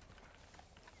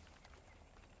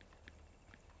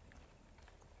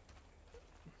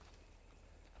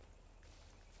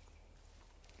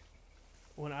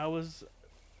 When I was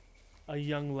a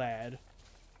young lad,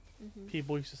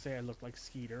 people used to say I looked like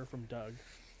Skeeter from Doug.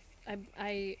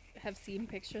 I have seen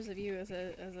pictures of you as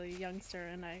a youngster,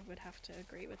 and I would have to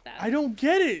agree with that. I don't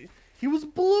get it. He was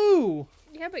blue.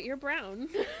 Yeah, but you're brown.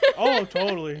 Oh,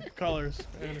 totally. Colors.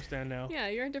 I understand now. Yeah,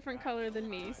 you're a different color than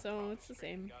me, so it's the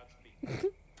same. I'm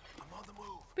on the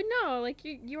move. But no, like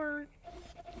your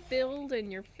build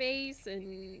and your face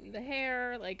and the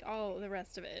hair, like all the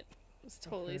rest of it was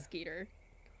totally Okay. Skeeter.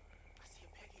 I see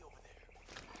a piggy over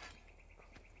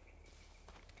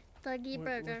there.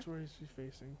 Dougie Which way is he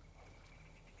facing?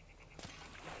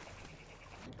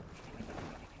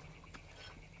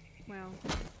 Wow,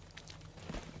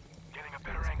 Getting a that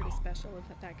better was pretty angle. special of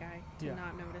that guy to Yeah.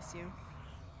 not notice you.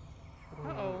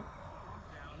 Uh-oh.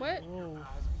 What? Whoa.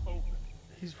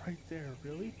 He's right there.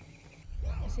 Really?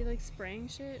 Is he like spraying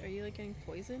shit? Are you like getting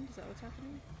poisoned? Is that what's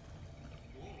happening?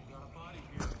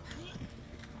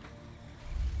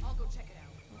 I'll go check it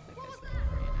out. That guy's looking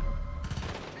for you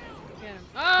now. Go get him.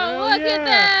 Oh, Hell look yeah. at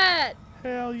that!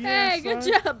 Hell yeah, Hey, good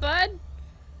son. job, bud.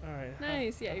 All right.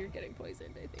 Nice. Yeah, you're getting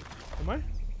poisoned, I think. Am I?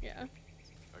 Yeah.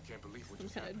 I can't believe what Some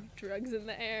just kind happened. of drugs in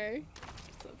the air.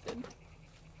 Something.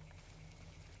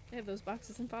 They have those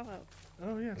boxes in Fallout.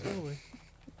 Oh yeah, totally.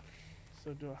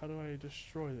 So how do I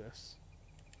destroy this?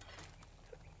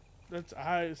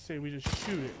 I say we just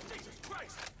shoot it.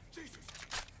 Christ! Jesus!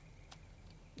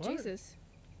 What? Jesus.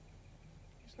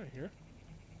 He's not here.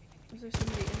 Was there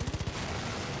somebody in there?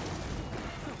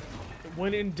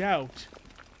 When in doubt,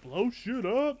 blow shit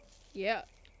up. Yeah.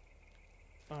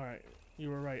 Alright, you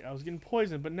were right. I was getting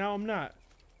poisoned, but now I'm not.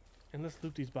 And let's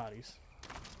loot these bodies.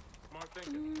 Smart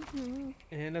thinking.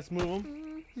 And let's move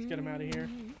them. Let's get them out of here.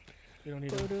 We don't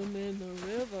need Put them. them in the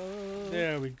river.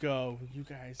 There we go. You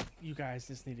guys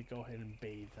just need to go ahead and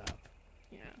bathe up.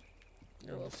 Yeah.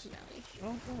 They're a little smelly.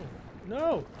 Oh no.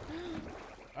 No!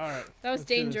 Alright. That was let's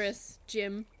do this. dangerous,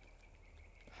 Jim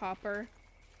Hopper.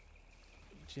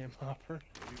 Jim Hopper.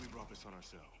 Maybe we brought this on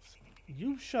ourselves.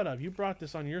 You shut up. You brought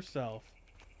this on yourself.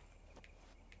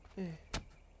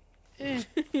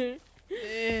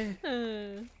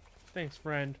 Thanks,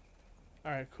 friend.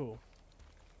 Alright, cool.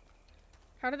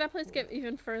 How did that place get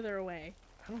even further away?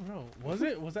 I don't know. Was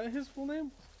it? Was that his full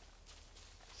name?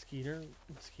 Skeeter?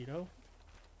 Mosquito?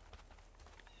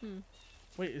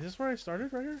 Wait, is this where I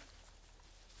started right here?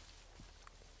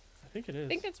 I think it is. I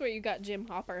think that's where you got Jim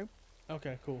Hopper.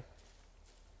 Okay, cool.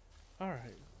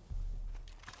 Alright.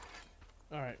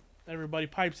 Alright. Everybody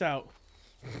pipes out.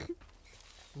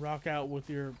 Rock out with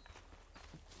your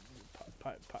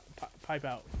pipe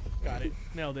out. Got it.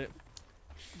 Nailed it.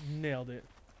 Nailed it.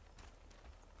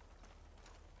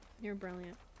 You're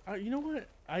brilliant. You know what?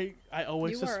 I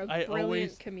always You are a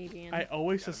brilliant comedian. I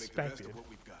always Gotta make the best suspected, of what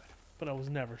we've got. but I was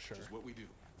never sure. Just what we do.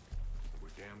 We're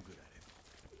damn good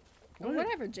at it. Or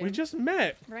whatever, Jim. We just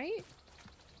met. Right?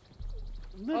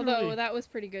 Literally. Although that was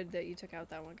pretty good that you took out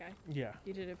that one guy. Yeah,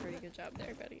 You did a pretty good job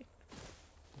there, buddy.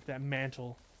 that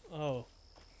mantle. Oh,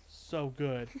 so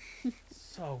good.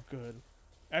 So good.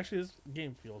 Actually, this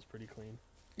game feels pretty clean.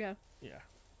 Yeah. Yeah.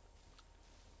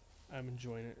 I'm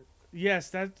enjoying it. Yes,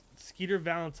 that's Skeeter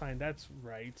Valentine. That's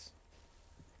right.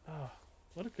 Oh,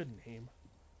 what a good name.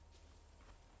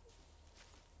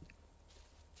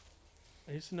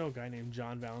 I used to know a guy named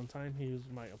John Valentine. He was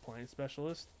my appliance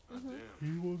specialist. Damn.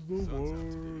 He was the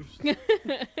Sounds worst. Yeah,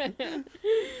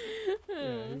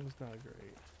 he was not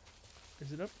great.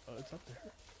 Is it up? Oh, it's up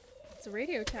there. It's a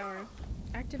radio tower.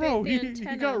 Activate Bro, the he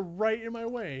antenna. got right in my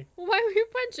way. Why were you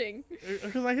punching?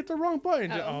 Because I hit the wrong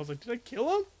button. Uh-oh. I was like, did I kill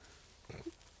him? Okay,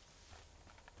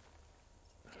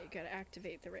 you gotta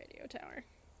activate the radio tower.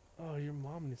 Oh, your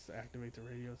mom needs to activate the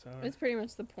radio tower. It's pretty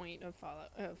much the point of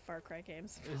Far Cry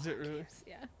games. Is it really? Games,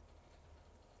 yeah.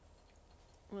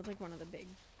 Well, it's like one of the big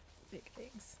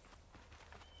things.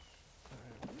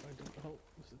 Alright, if I don't, oh,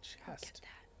 there's a I'll get chest.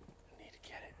 that. I need to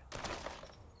get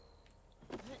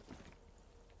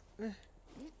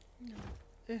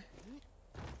it.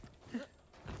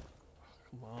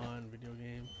 Come on, video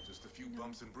game. Just a few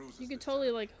bumps and bruises. You could this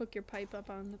totally like hook your pipe up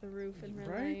onto the roof in real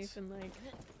Right? life and like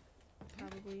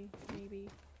probably maybe,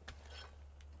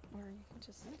 or you can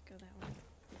just go that way.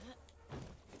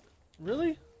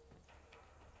 Really?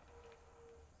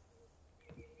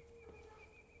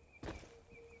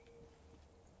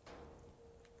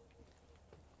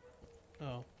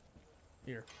 Oh.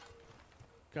 Here.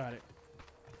 Got it.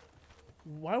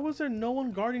 Why was there no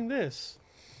one guarding this?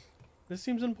 This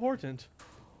seems important.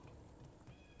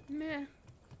 Meh,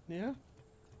 Yeah?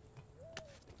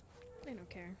 they don't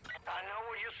care. I know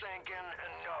what you're thinking,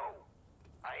 and no.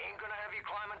 I ain't gonna have you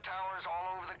climbing towers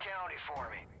all over the county for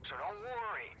me, so don't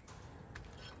worry.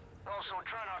 Also,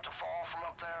 try not to fall from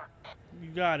up there. You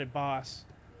got it, boss.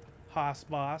 Haas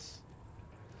boss.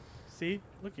 See?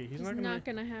 Look at He's not not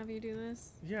gonna... gonna have you do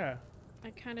this. Yeah. I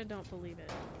kind of don't believe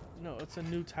it. No, it's a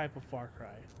new type of Far Cry.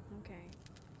 Okay,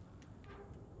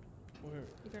 Where...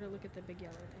 you gotta look at the big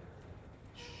yellow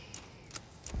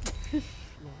thing.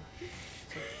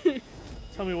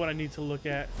 Tell me what I need to look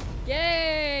at.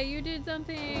 Yay! You did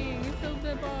something. You filled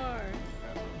the bar.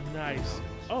 Nice.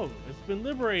 Oh, it's been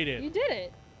liberated. You did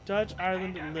it. Dutch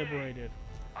Island liberated.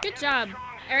 Good job.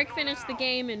 Eric finished the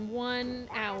game in 1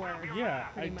 hour. Yeah,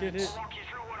 I Pretty did much. it.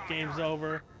 Game's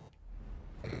over.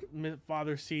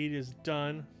 Father Seed is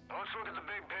done. Let's look at the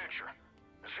big picture.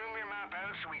 Zoom your map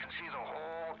out so we can see the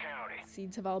whole county.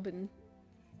 Seeds have all been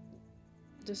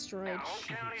destroyed. Now, the whole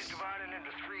county is divided into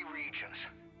 3 regions.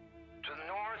 To the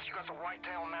north, you got the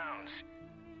Whitetail Mountains.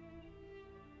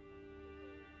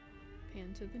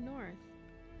 And to the north.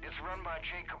 It's run by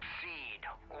Jacob Seed,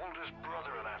 oldest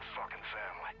brother of that fucking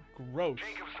family. Gross.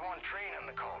 Jacob's the one training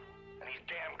the cult, and he's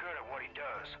damn good at what he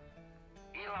does.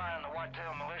 Eli and the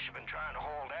Whitetail Militia have been trying to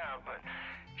hold out, but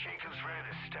Jacob's ready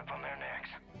to step on their necks.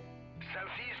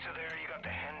 Southeast of there, you got the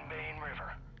Henbane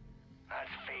River. That's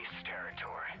Faith's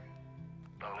territory.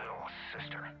 The little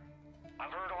sister. I've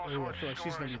heard all Ooh, I sorts feel of like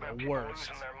she's gonna stories be about the people worst.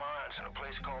 losing their minds supplies in a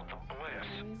place called the Bliss.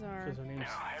 These are. Because her name's Now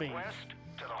head Faith. west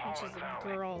to the And she's Holland a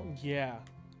Valley. girl. Yeah.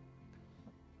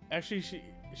 Actually,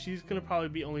 she's gonna probably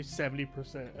be only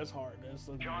 70% as hard as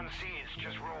the. John Seeds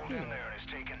just rolled in there and has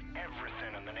taken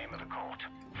everything in the name of the cult.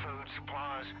 Food,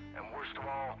 supplies, and worst of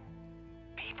all,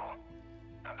 people.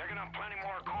 Now they're gonna have plenty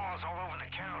more calls all over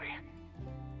the county.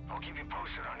 I'll keep you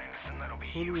posted on anything that'll be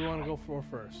Who do we useful. want to go for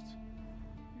first?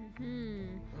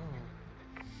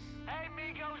 Hey,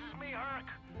 Migos, it's me, Herc.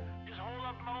 Just hold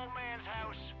up my old man's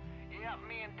house. Yeah,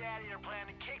 me and Daddy are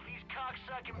planning to kick these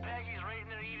cocksucking Peggies right in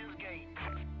their Eden's Gate.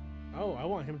 Oh, I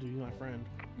want him to be my friend.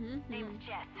 Name's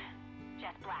Jess.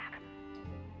 Jess Black.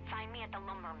 Find me at the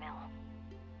lumber mill.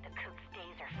 The cook's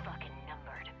days are fucking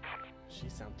numbered. She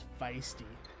sounds feisty.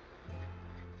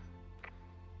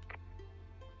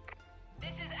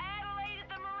 This is Adelaide at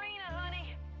the marina,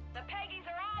 honey. The Peggies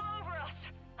are all over us.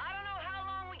 I don't know how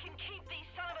long we can keep these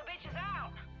son of a bitches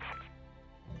out.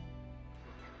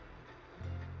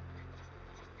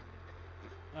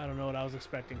 I don't know what I was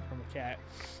expecting from a cat.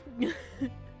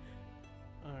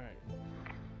 Alright.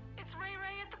 It's Ray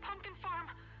Ray at the pumpkin farm.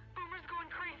 Boomer's going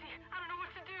crazy. I don't know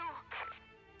what to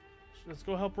do. Let's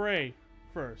go help Ray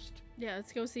first. Yeah,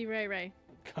 let's go see Ray Ray.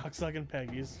 Cocksucking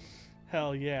Peggy's.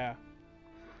 Hell yeah.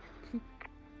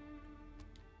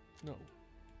 No.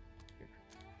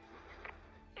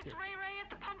 It's Ray Ray at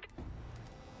the pumpkin.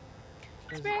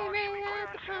 It's Ray Ray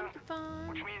at the pumpkin farm.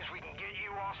 Which means we can get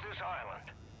you off this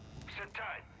island. Sit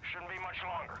tight. Shouldn't be much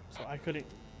longer. So I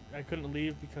couldn't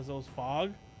leave because of those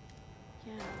fog?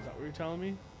 Yeah. Is that what you're telling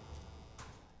me?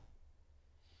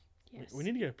 Yes. We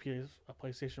need to get a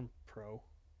PlayStation Pro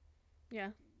Yeah.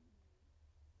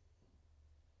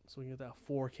 so we can get that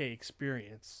 4K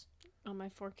experience. On my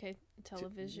 4K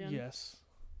television. Yes.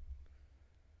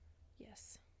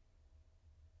 Yes.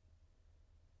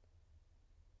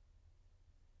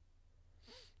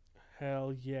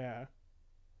 Hell yeah.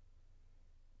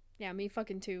 Yeah, me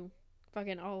fucking too.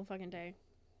 Fucking all fucking day.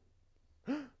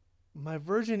 My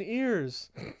virgin ears.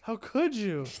 How could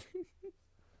you?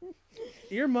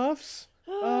 Earmuffs.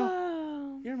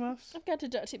 Earmuffs. I've got a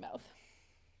dirty mouth.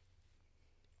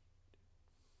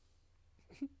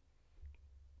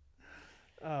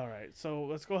 All right, so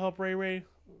let's go help Ray Ray.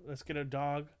 Let's get a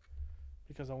dog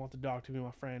because I want the dog to be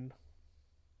my friend.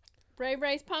 Ray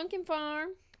Ray's pumpkin farm.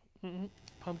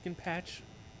 Pumpkin patch.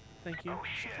 Thank you. Oh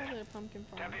shit. Call it a pumpkin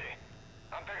farm. Deputy,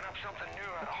 I'm picking up something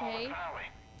new out of Okay. Holland Valley.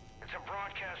 It's a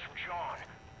broadcast from John.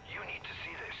 You need to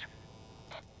see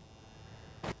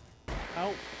this.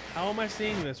 How am I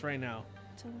seeing this right now?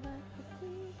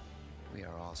 We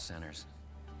are all sinners.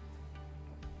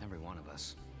 Every one of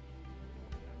us.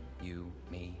 You,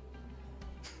 me.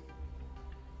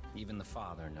 Even the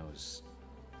Father knows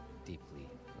deeply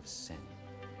of sin.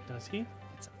 Does he?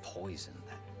 It's a poison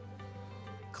that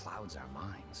clouds our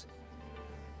minds.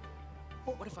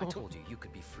 What if I told you you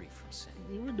could be free from sin?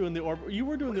 You were doing the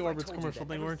Orbitz told commercial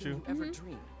that thing, weren't you? everything ever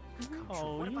dreamed could come true?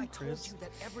 Oh, What if you I and told Chris. you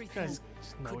that You everything guys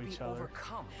just know could be each other.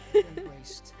 overcome if you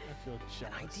embraced I feel an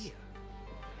jealous. idea?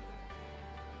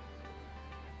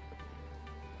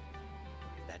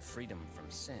 That freedom from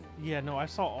sin. Yeah, no, I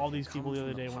saw all these Come people the from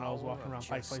other the day when I was power walking of around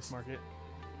Pike just Place Market.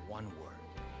 One word.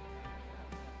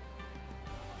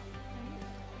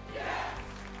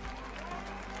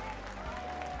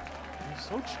 He's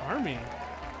so charming.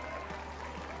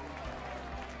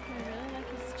 I really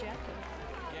like his jacket.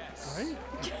 Yes. Right?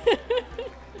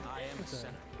 I am a What's that?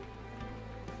 sinner.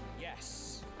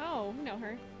 Yes. Oh, we know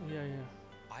her. Yeah, yeah.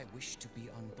 I wish to be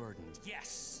unburdened.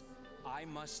 Yes. I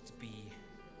must be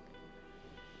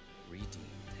redeemed.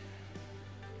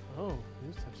 Oh, he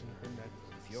was touching her neck.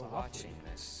 If you're softly. watching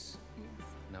this,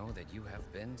 know that you have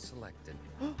been selected.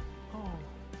 Oh,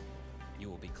 You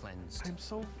will be cleansed.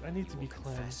 I need to You be will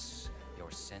cleansed. confess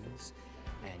your sins,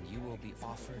 and you will be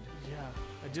offered. Yeah,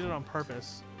 I did it on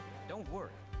purpose. Don't worry.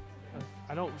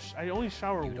 I only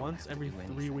shower You don't once have to every do 3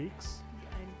 anything. weeks.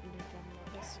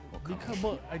 We'll come Because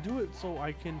but I do it so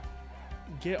I can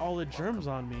get all the germs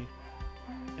on me,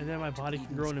 and then my body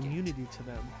can grow an Eden's Gate. immunity to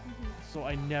them, so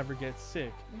I never get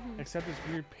sick. Except this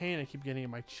weird pain I keep getting in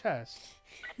my chest.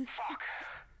 Fuck.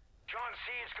 John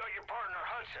Seed's got your partner,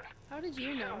 Hudson. How did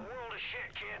you She's in know? a world of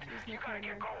shit, kid. Who's my You gotta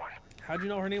get partner? going. How'd you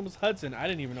know her name was Hudson? I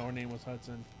didn't even know her name was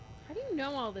Hudson. How do you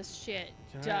know all this shit,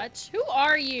 Can I- Dutch? Who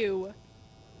are you?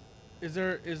 Is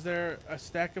there a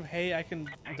stack of hay I can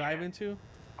dive into?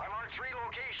 I marked 3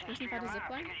 locations to Isn't your that a zip map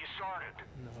to line? get you started.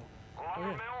 No. Lumber Oh,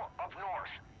 yeah. Mill up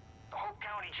north, the Hope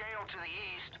County Jail to the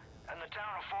east, and the town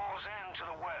of Falls End to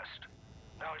the west.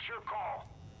 Now it's your call,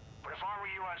 but if I were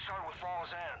you, I'd start with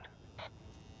Falls End.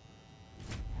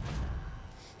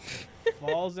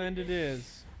 Falls End it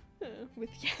is. With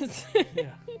yes.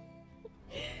 Yeah.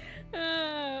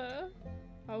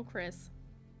 Oh, Chris.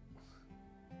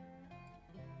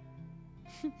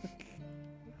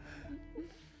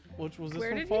 Which was this Where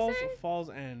one? did he Falls? say? Falls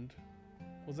End.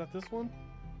 Was that this one?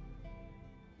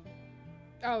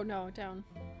 Oh no, down.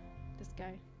 This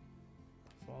guy.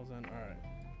 Falls End. All right.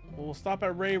 Well, we'll stop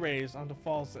at Ray Ray's onto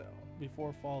Falls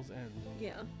before Falls End.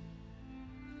 Yeah.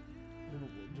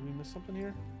 Did we miss something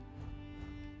here?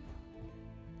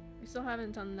 We still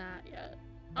haven't done that yet.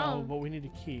 Oh, but we need a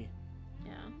key.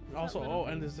 Yeah. Also, oh,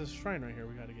 and there's this shrine right here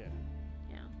we gotta get.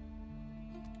 Yeah.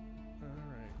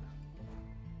 Alright.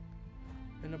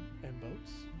 And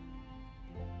boats.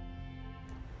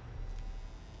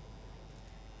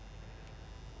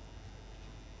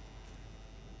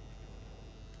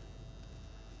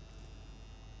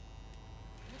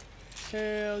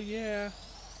 Hell yeah.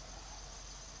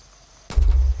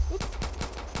 Oops.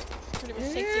 Pretty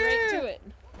much takes you right to it.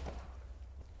 Look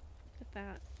at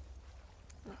that.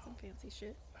 That's some fancy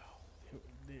shit. Oh,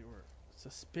 they were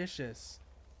suspicious.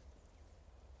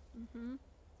 Mm-hmm.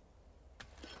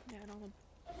 Yeah, and all the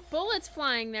bullets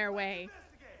flying their way.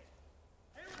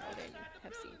 Oh, they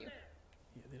have seen you.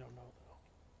 Yeah, they don't know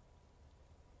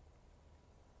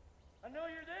though. I know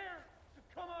you're there, so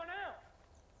come on out.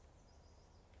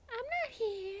 I'm not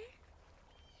here.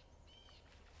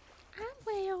 I'm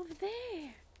way over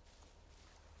there.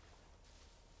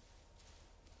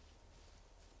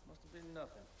 Must have been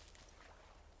nothing.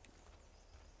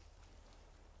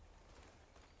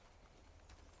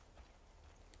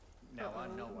 Now I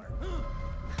know where.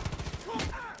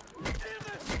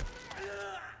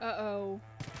 Uh-oh.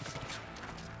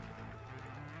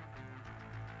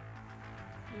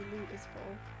 Your loot is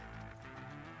full.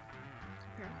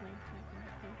 Apparently.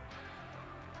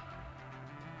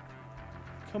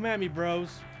 Come at me,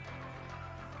 bros.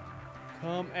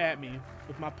 Come at me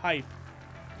with my pipe.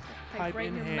 Pipe right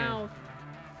in your hand. mouth.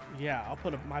 Yeah, I'll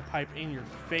put my pipe in your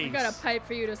face. I got a pipe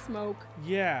for you to smoke.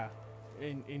 Yeah,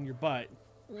 in your butt.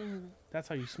 Mm. That's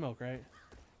how you smoke, right?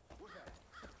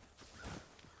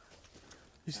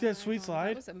 You see that sweet slide?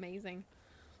 That was amazing.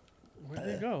 Where'd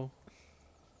they go?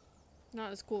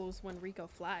 Not as cool as when Rico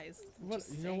flies. What?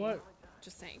 Just You know saying. what?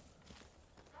 Just saying.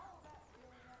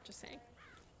 Just saying.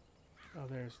 Oh,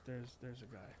 there's a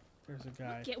guy. There's a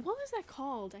guy. What was that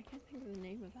called? I can't think of the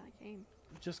name of that game.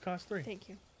 Just Cause 3. Thank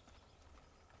you.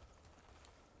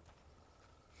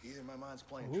 Either my mind's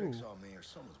playing Ooh. tricks on me or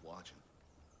someone's watching.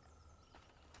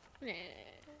 Nah,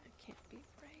 can't be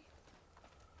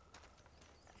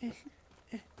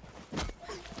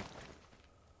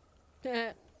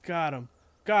right. Got him.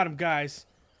 Got him, guys.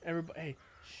 Everybody. Hey.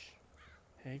 Shh.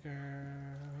 Hey,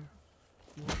 girl.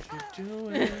 What you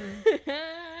doing?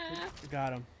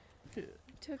 Got him.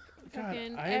 Took God,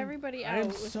 fucking everybody out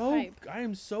with so, pipe. I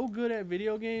am so good at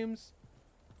video games.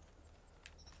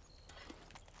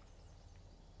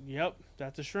 Yep,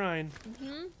 that's a shrine.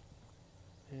 Mm-hmm.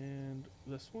 And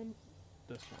this one?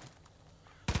 This one.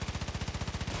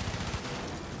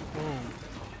 Boom.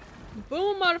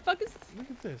 Boom, motherfuckers! Look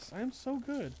at this. I am so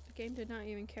good. The game did not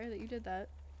even care that you did that,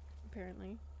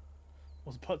 apparently.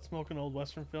 Was Butt Smoke an old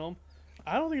Western film?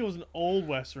 I don't think it was an old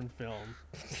Western film.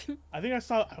 I think I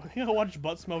watched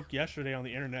Butt Smoke yesterday on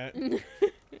the internet.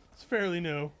 It's fairly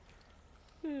new.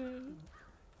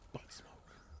 Butt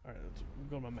Smoke. Alright, let's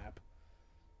go to my map.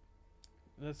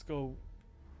 Let's go.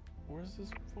 Where's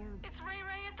this farm? It's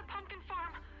Ray at the pumpkin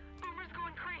farm. Boomer's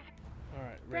going crazy.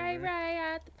 Alright, Ray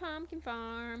at the pumpkin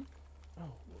farm.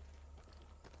 Oh.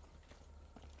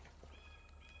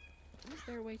 Is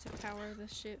there a way to power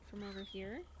this shit from over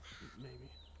here? Maybe.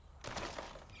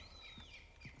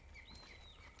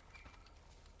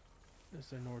 Is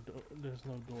there no there's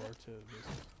no door to this.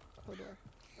 Hodor.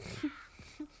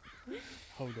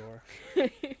 Hodor.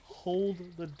 Hold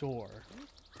the door.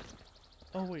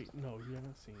 Oh wait, no, you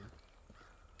haven't seen.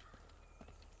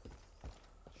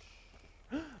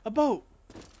 A boat!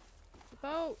 A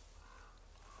boat!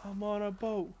 I'm on a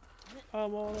boat.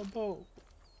 I'm on a boat.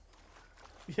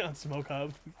 Yeah, on Smoke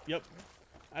Hub. Yep.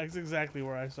 That's exactly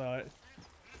where I saw it.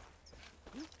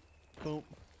 Boom.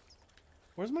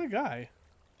 Where's my guy?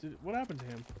 What happened to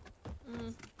him?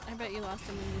 I bet you lost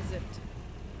him when you zipped.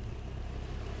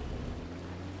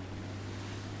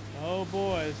 Oh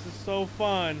boy, this is so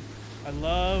fun. I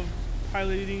love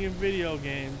piloting in video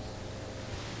games.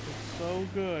 It's so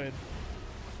good.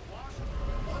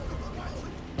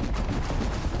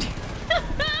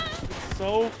 It's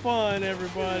so fun,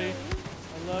 everybody.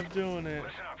 I love doing it.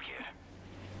 Listen up, kid.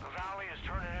 The valley is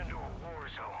turning into a war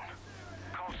zone.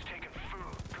 Cults taking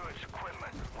food, goods,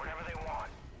 equipment, whatever they want.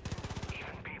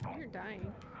 Even people. You're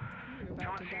dying. You're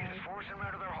about to die. Forcing them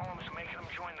out of their homes and making them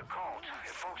join the cult.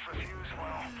 If folks refuse,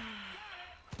 well,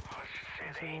 let's just say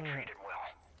they ain't treated well.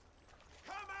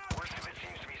 Worst of it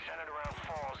seems to be centered around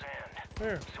Falls End.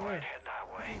 Where? So I'd head that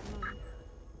way.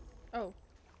 Oh.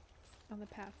 On the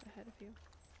path ahead of you.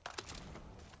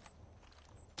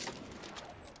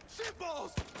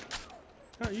 Shitballs!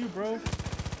 Not you, bro.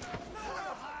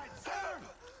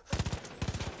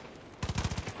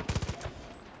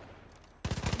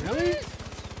 Really?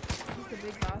 He's the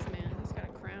big boss man. He's got a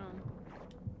crown.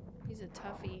 He's a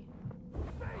toughie.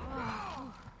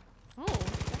 Oh,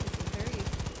 that is a very...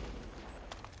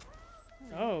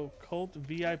 Oh, cult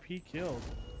VIP killed.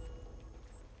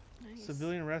 Nice.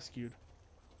 Civilian rescued.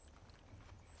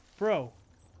 Bro.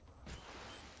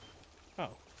 Oh.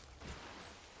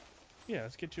 Yeah,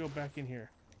 let's get you back in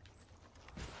here.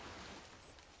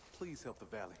 Please help the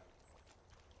valley.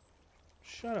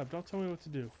 Shut up, don't tell me what to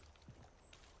do.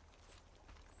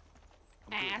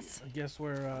 Ass. I guess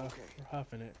we're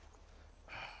huffing it.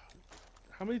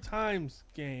 How many times,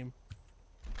 game?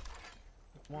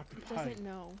 Walk the It pipe. doesn't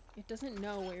know. It doesn't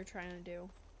know what you're trying to do.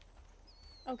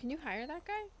 Oh, can you hire that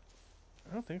guy?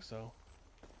 I don't think so.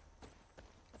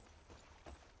 I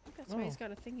think that's why he's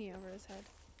got a thingy over his head.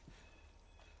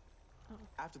 Oh.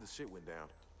 After the shit went down,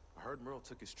 I heard Merle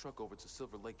took his truck over to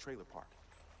Silver Lake Trailer Park.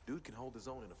 Dude can hold his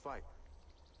own in a fight,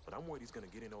 but I'm worried he's gonna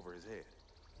get in over his head.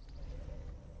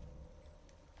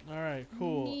 Alright,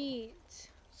 cool. Neat.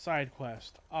 Side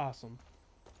quest. Awesome.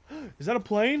 Is that a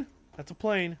plane? That's a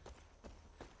plane.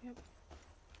 Yep.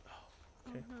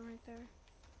 Okay. Oh, not right there.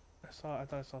 I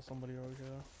thought I saw somebody over here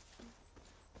though.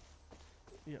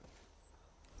 Yep.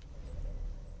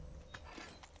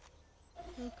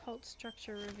 New cult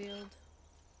structure revealed.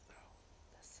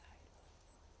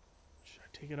 Should I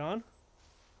take it on?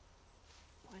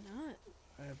 Why not?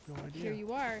 I have no idea. Here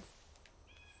you are.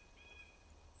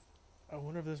 I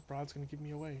wonder if this broad's gonna give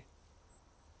me away.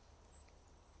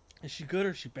 Is she good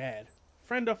or is she bad?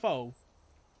 Friend or foe?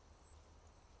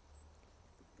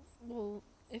 Well,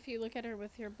 if you look at her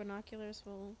with your binoculars,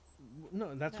 we'll...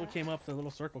 No, that's what came up. The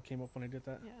little circle came up when I did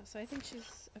that. Yeah, so I think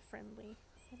she's a friendly.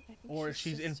 I think Or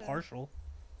she's just, impartial.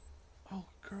 Oh,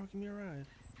 girl, give me a ride.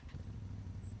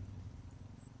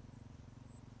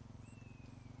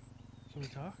 Can we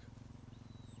talk?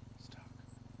 Let's talk.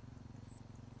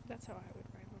 That's how I would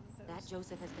ride one of those. That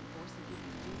Joseph has been forcing people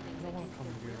to do things I don't want to against come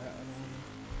their and do will. that. I don't want to.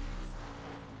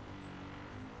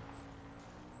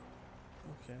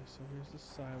 Okay, so here's the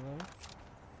silo.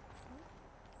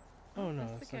 Oh no,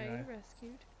 that's that's the guy the guy. you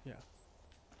rescued. Yeah.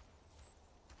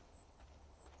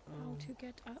 How to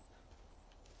get up?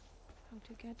 How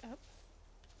to get up?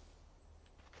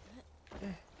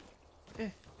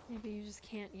 Maybe you just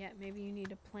can't yet. Maybe you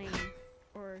need a plane,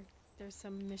 or there's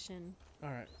some mission. All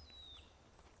right.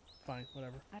 Fine,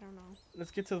 whatever. I don't know.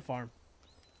 Let's get to the farm.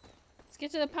 Let's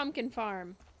get to the pumpkin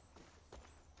farm.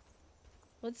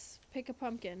 Let's pick a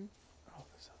pumpkin. Oh,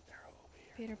 there's an arrow over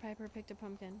here. Peter Piper picked a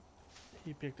pumpkin.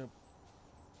 He picked a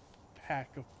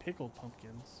pack of pickled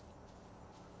pumpkins.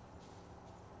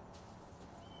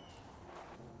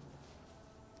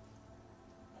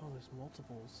 Oh, there's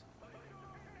multiples.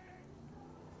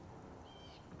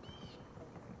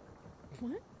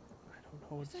 What? I don't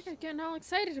know What's what's... that guy getting all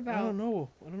excited about? I don't know.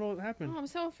 I don't know what happened. Oh, I'm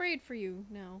so afraid for you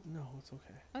now. No, it's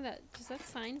okay. Oh, does that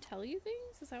sign tell you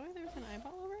things? Is that why there's an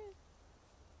eyeball over it?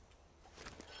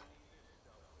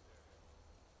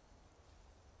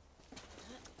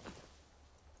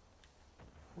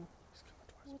 Oh, he's coming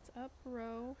towards me. What's up,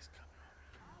 bro? He's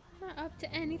coming. Not up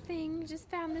to anything. Just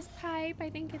found this pipe.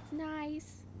 I think it's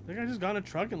nice. The guy just got in a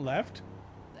truck and left.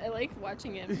 I like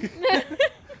watching him.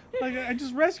 Like, I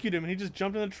just rescued him and he just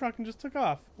jumped in the truck and just took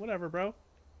off. Whatever, bro.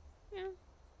 Yeah.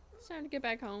 It's time to get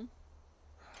back home.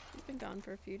 He's been gone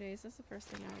for a few days. That's the first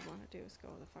thing I would want to do is go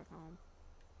the fuck home.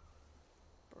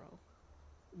 Bro.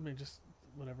 I mean, just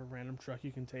whatever random truck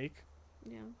you can take.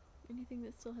 Yeah. Anything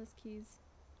that still has keys.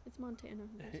 It's Montana.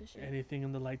 Who gives a shit? Anything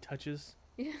in the light touches.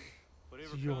 Yeah.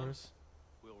 Whatever It's yours. comes,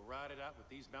 we'll ride it out with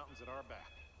these mountains at our back.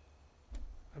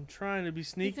 I'm trying to be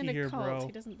sneaky He's in a here, cult. bro.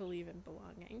 He doesn't believe in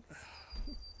belonging.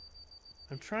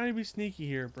 I'm trying to be sneaky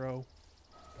here, bro.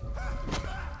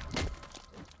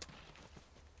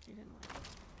 He didn't like it.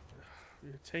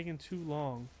 You're taking too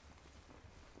long.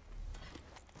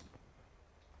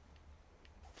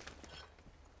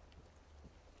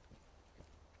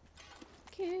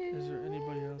 Is there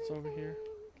anybody else over here?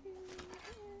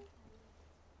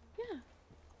 Yeah.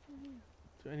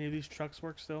 Do any of these trucks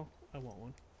work still? I want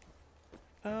one.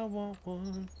 I want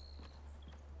one.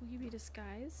 Will you be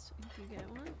disguised if you get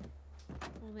one?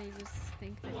 Will they just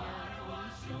think that you're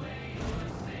home still?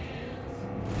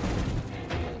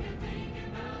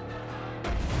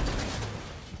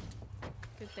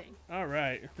 All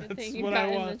right. Good That's thing you what got I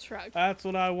in want. the truck. That's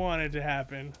what I wanted to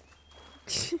happen.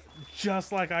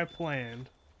 Just like I planned.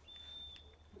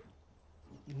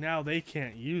 Now they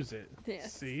can't use it.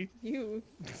 Yes. See? You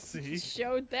See?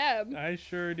 showed them I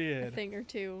sure a did. thing or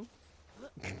two.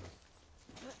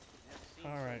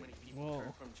 All right.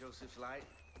 Well. From Joseph's Light.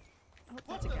 Oh,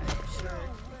 that's a guy. Sure.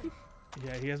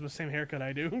 Yeah, he has the same haircut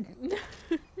I do.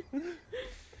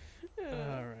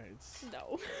 All right.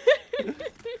 No.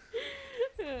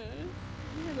 He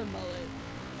has a mullet.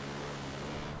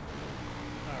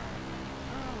 All right.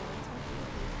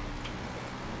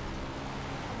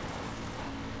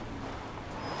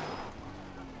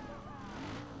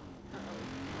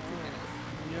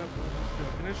 Yep, let's go.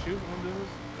 Can I shoot one of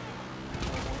those?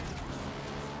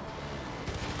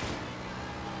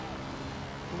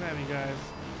 Come at me, guys.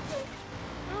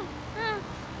 Oh, ah.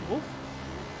 Wolf?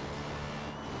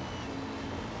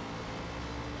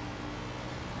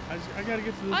 I gotta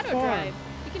get to this Auto farm. drive.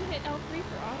 You can hit L3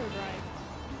 for auto drive.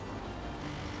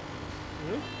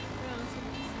 Really? Yeah, that's what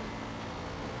he said.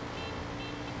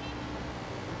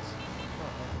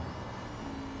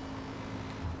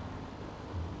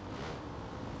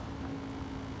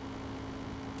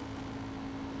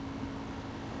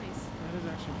 Nice. That is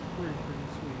actually pretty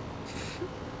sweet.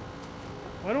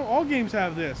 Why don't all games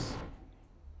have this?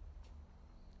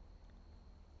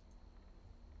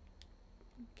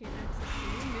 Gain access to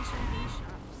new missions and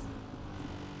shops.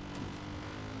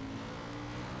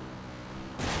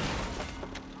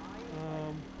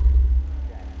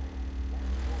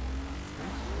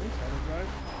 Thanks, auto drive.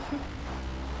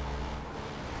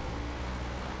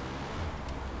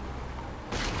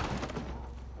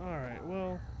 All right,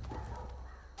 well.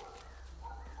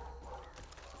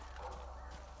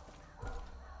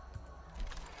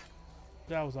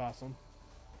 That was awesome.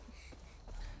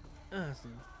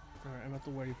 Awesome. Alright, I'm at the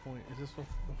waypoint. Is this the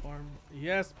farm?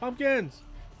 Yes, pumpkins!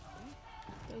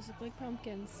 Those look like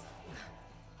pumpkins.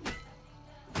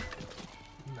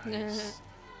 Nice.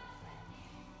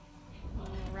 Oh,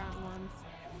 rotten ones.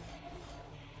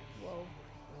 Whoa.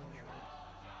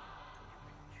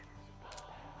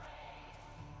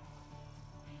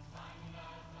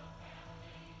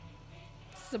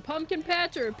 Is this a pumpkin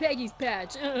patch or a Peggy's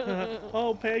patch?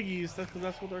 Oh, Peggy's. That's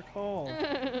what they're called.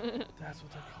 That's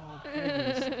what they're called.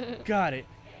 Peggy's. Got it.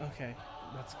 Okay,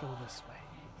 let's go this way.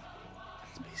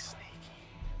 Let's be sneaky.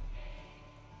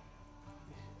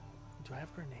 Do I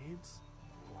have grenades?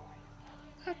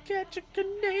 I'll catch a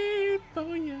grenade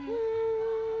for you.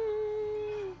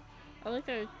 I like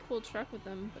a cool truck with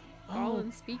them, but Ball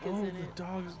and Speak is in it.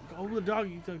 Dogs. Oh, the dog.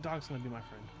 The dog's gonna be my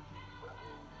friend.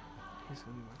 He's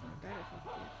gonna be my friend. Better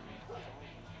fucking be a friend.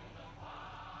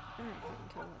 I'm gonna fucking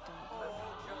kill that dog.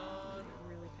 I'm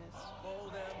really pissed.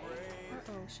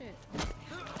 Uh oh, shit.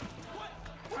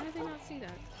 How did they not see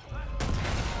that?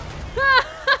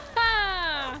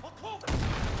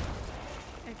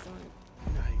 Excellent.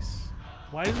 Nice.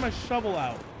 Why is my shovel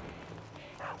out?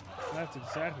 That's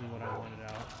exactly what I wanted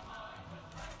out.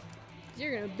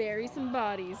 You're gonna bury some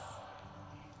bodies.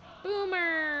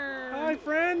 Boomer! Hi,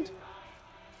 friend!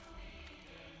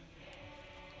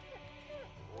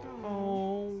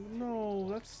 Oh, no,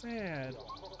 that's sad.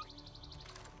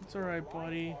 It's alright,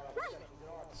 buddy.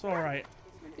 It's alright.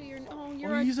 You're Oh,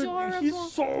 adorable.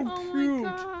 he's so oh cute.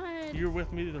 My God. You're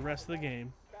with me the rest of the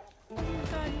game. Oh my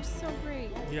God, you're so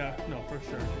great. Yeah, no, for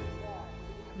sure.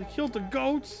 You killed the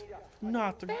goats,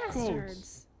 not the goats.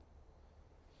 Bastards.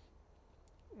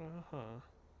 Uh-huh.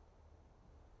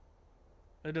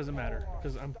 It doesn't matter,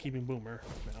 because I'm keeping Boomer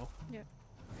now. Yep.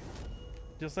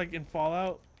 Just like in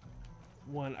Fallout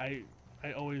 1, I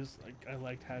always I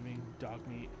liked having dog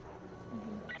meat.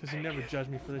 Because he never judged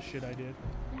me for the shit I did.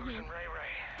 Listen, Ray.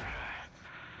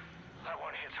 That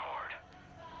one hits hard.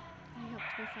 He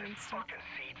helped me find stuff. Fucking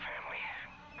Seed family.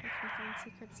 Helped me find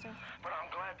secret stuff. But I'm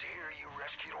glad to hear you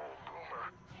rescued old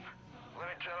Boomer.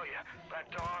 Let me tell you,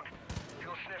 that dog,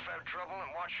 he'll sniff out trouble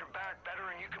and watch your back better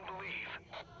than you can believe.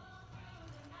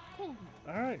 Cool.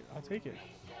 Alright, I'll take it.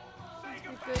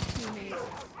 You're a good teammate.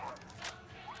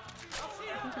 I think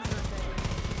he's not dead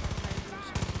yet.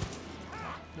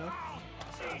 No?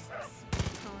 Jesus.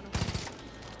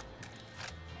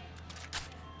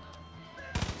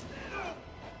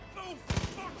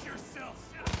 Fuck yourself.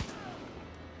 I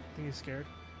think he's scared.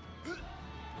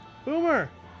 Boomer!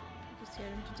 Just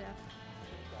scared him to death.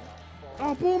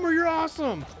 Oh, Boomer, you're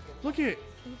awesome! Look at it.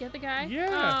 Did you get the guy?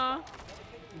 Yeah. Aww.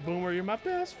 Boomer, you're my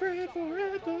best friend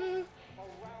forever.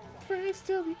 Friends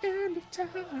till the end of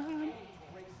time.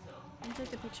 You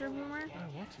take the picture, Boomer?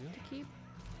 I want to. To keep?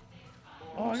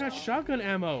 Oh, I got shotgun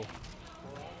ammo. Do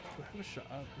I have a shot?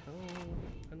 No,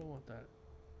 I don't want that.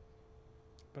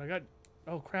 But I got...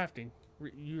 Oh, crafting.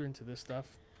 You're into this stuff.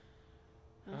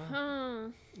 Uh-huh.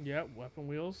 Yep, weapon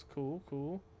wheels. Cool,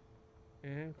 cool.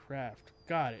 And craft.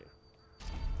 Got it.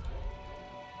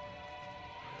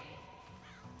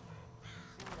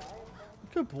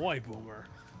 Good boy, Boomer.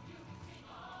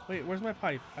 Wait, where's my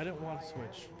pipe? I didn't want to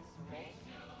switch.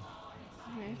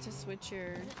 You have to switch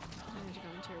your... You have to go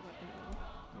into your weapon wheel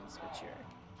and switch your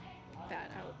bat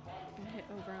out and hit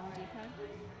over on the D-pad.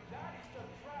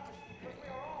 There you go.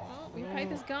 Oh, your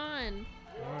pipe is gone.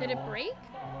 Did it break?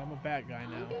 Well, I'm a bat guy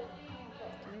now. Maybe?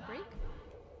 Did it break?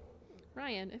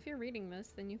 Ryan, if you're reading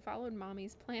this, then you followed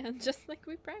Mommy's plan just like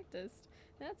we practiced.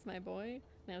 That's my boy.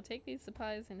 Now take these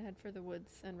supplies and head for the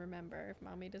woods. And remember, if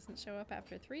Mommy doesn't show up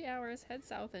after 3 hours, head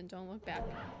south and don't look back.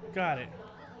 Got it.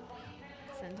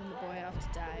 Sending the boy off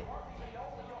to die.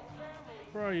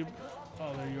 Where are you?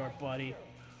 Oh, there you are, buddy.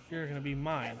 You're gonna be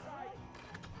mine.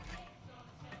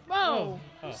 Whoa!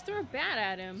 Oh. Just threw a bat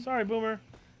at him. Sorry, Boomer.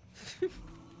 I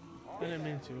didn't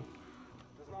mean to.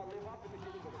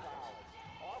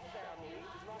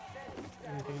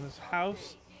 Anything in this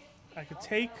house I could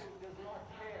take?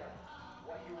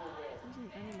 There's an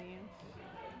enemy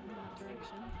in that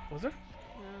direction. Was there?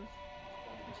 No.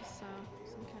 I just saw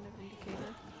some kind of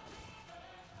indicator.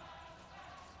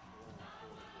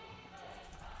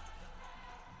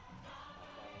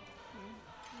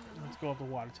 Let's go up the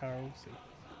water tower. We'll see.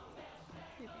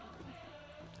 Maybe.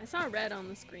 I saw red on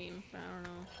the screen, but I don't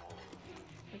know.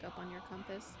 Like up on your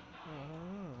compass.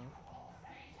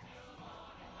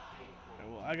 Okay,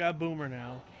 well, I got Boomer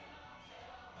now.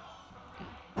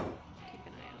 Keep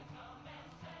an eye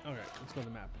out. Okay, let's go to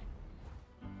the map.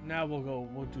 Now we'll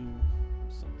do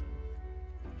something.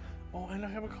 Oh, and I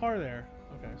have a car there.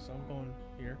 Okay, so I'm going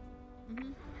here.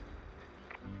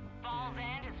 Falls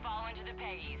End has fallen to the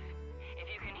Peggies. If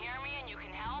you can hear me and you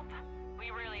can help, we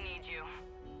really need you.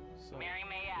 So, Mary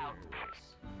May out.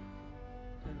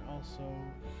 And also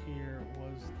here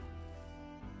was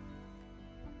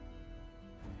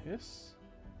this.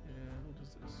 And what is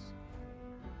this?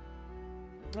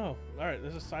 Oh, alright,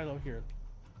 there's a silo here.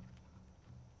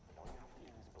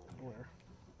 Where?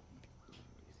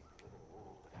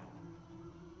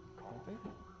 Nothing?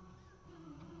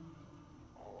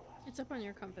 It's up on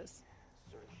your compass.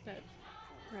 That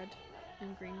red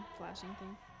and green flashing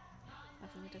thing.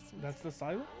 Off in the distance. That's the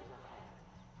silo?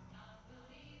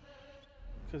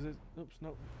 Because it... Oops,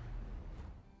 nope.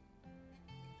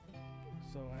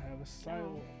 So I have a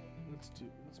silo. Oh.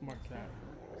 Let's mark that.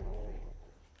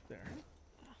 There.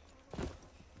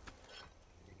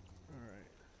 Alright.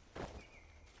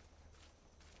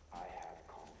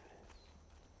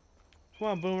 Come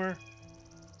on, Boomer.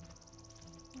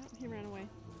 Oh, he ran away.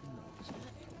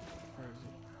 Where is he?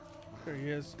 There he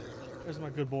is. There's my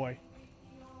good boy.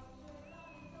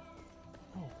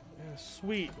 Oh, and a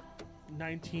sweet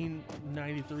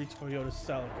 1993 Toyota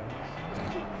Celica.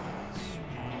 Sweet.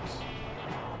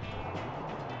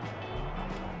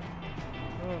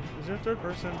 Oh, is there a third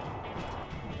person?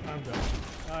 I'm done.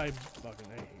 I hate fucking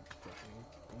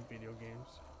video games.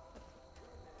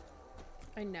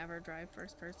 I never drive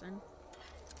first person.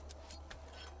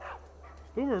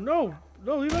 Boomer, no!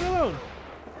 No, leave it alone!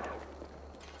 Oh,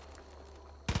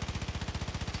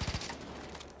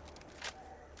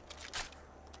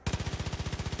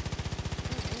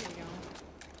 there you go.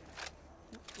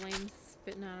 Flames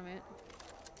spitting out of it.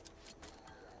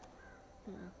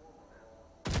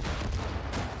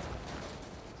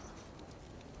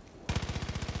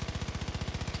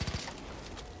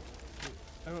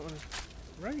 I don't want to...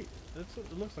 Right. That's what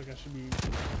it looks like I should be...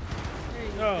 There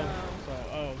you go.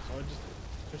 go. So I just...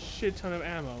 A shit ton of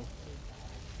ammo.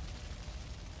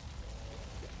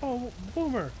 Oh,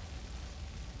 Boomer!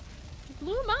 You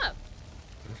blew him up!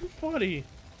 Buddy!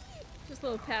 Just a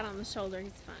little pat on the shoulder,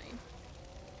 he's fine.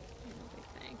 No big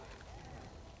thing.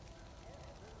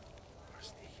 We're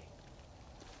sneaking.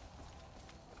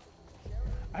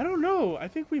 I don't know. I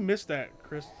think we missed that,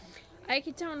 Chris. I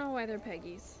don't know why they're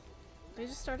Peggies. They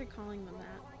just started calling them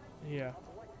that. Yeah.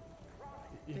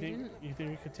 You think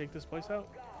we could take this place out?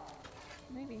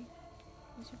 Maybe.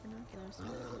 Use your binoculars.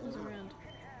 Who's around?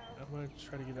 I'm gonna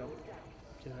try to get an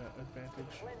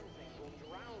advantage. Here.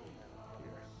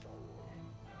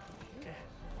 Yeah.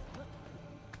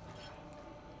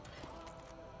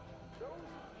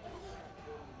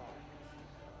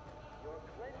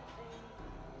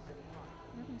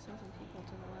 I definitely saw some people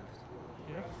to the left.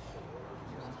 Yeah.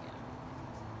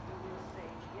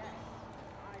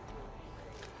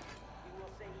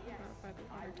 By the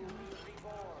water tower.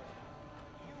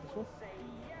 This one?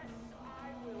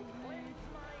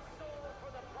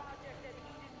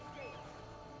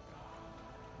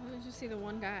 Well, did you see the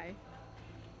one guy?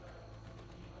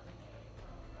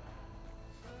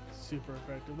 super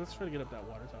effective. Let's try to get up that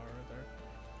water tower right there.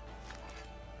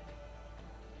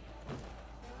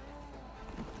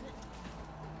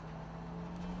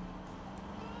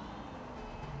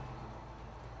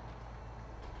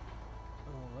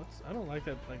 I don't like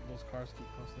that. Like those cars keep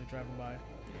constantly driving by. Yeah,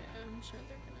 I'm sure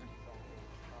they're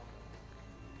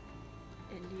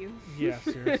gonna end you. Yeah,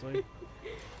 seriously.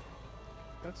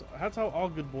 That's how all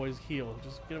good boys heal.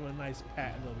 Just give them a nice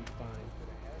pat and they'll be fine.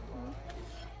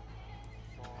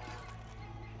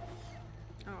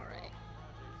 All right.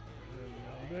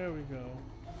 There we go.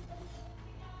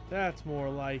 That's more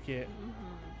like it.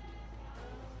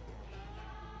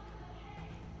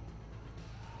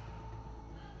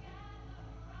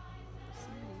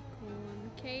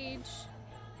 Cage.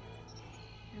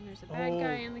 And there's a bad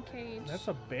guy in the cage. That's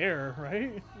a bear,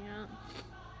 right? Yeah.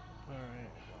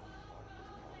 Alright.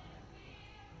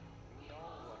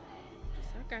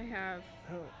 Does that guy have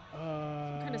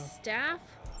some kind of staff?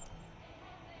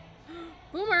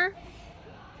 Boomer!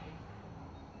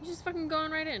 He's just fucking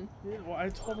going right in. Yeah, well, I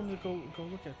told him to go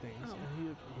look at things,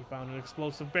 and he found an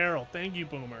explosive barrel. Thank you,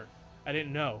 Boomer. I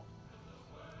didn't know.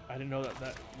 I didn't know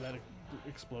that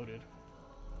exploded.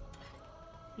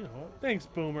 You know what? Thanks,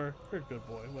 Boomer. You're a good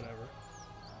boy. Whatever.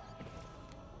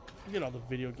 Forget all the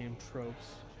video game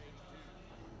tropes.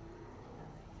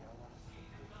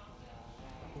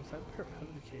 Was that bear out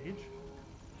of the cage?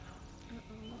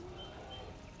 Uh-oh.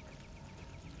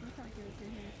 I thought he was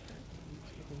in there.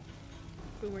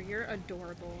 Boomer, you're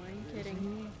adorable. I'm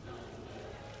kidding.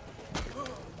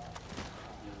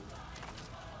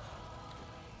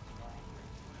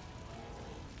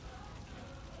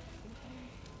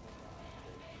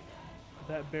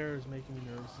 That bear is making me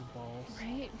nervous as balls.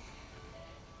 Right?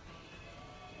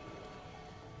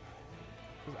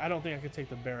 Because I don't think I could take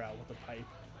the bear out with a pipe.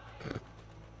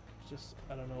 Just,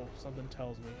 I don't know, something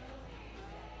tells me.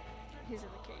 He's in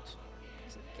the cage.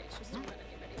 He's in the cage. Just don't let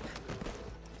anybody in.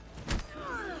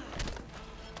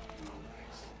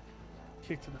 Nice.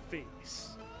 Kick to the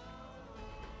face.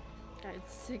 Got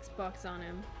 $6 on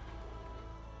him.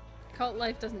 Cult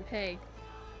life doesn't pay.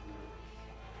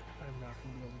 I'm not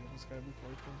going to be able to get this guy before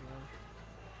he turns around.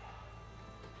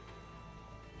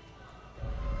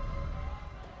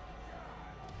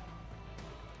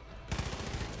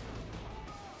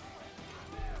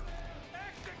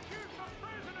 Execute the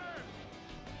prisoner!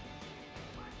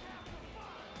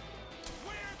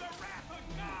 We're the wrath of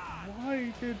God!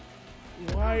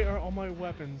 Why are all my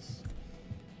weapons?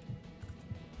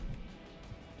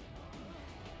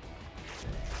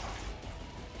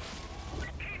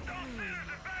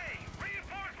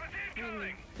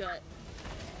 Gut.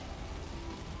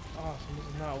 Awesome, this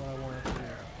is not what I wanted to do.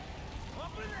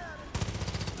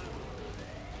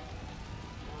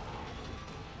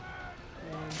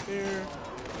 And there.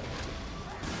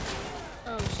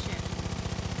 Oh shit.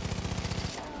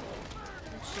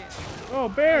 Oh shit. Oh,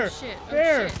 bear! Oh shit. Oh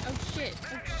bear! shit. Oh shit.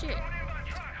 Oh shit.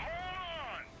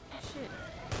 Oh shit.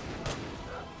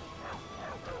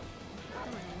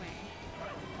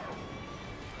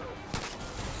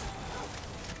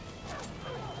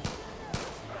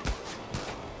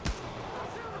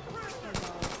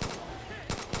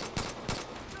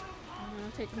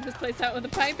 Taking this place out with a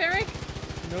pipe, Eric?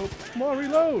 Nope. Come on,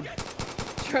 reload!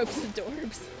 Tropes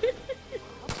adorbs.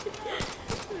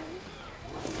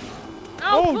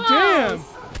 Oh, balls! Damn!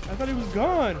 I thought he was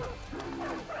gone.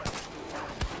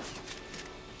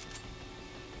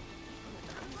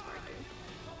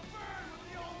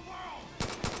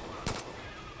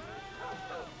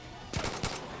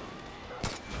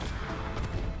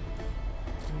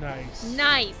 Nice.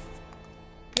 Nice.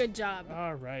 Good job.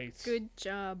 All right. Good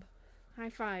job. High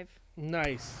five.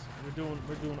 Nice.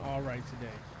 We're doing all right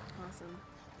today. Awesome.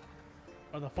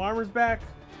 Are the farmers back?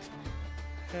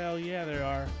 Hell yeah, they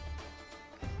are.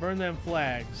 Burn them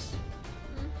flags.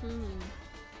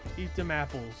 Eat them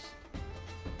apples.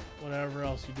 Whatever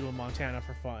else you do in Montana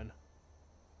for fun.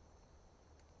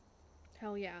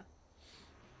 Hell yeah.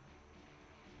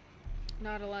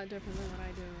 Not a lot different than what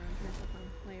I do around here for fun.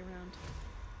 Lay around.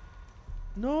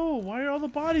 No, why are all the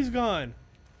bodies gone?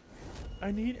 I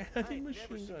need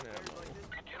machine gun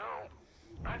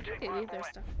ammo. They leave their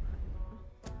stuff.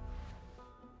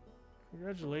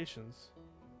 Congratulations.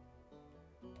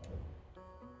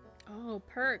 Oh,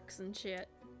 perks and shit.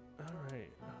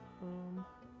 Alright.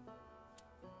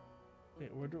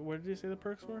 Wait, where did you say the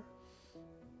perks were?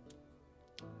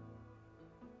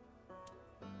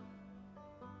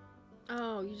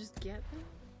 Oh, you just get them?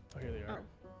 Oh, here they are.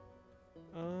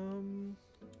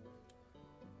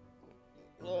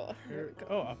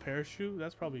 Oh, a parachute?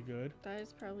 That's probably good. That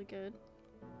is probably good.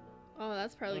 Oh,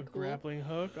 that's probably cool. Grappling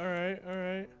hook. Alright,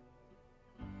 alright.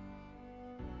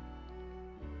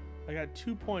 I got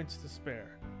 2 points to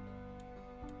spare.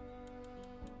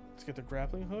 Let's get the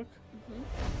grappling hook.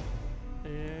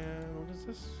 And what is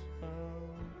this?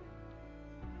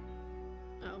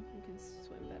 Oh, you can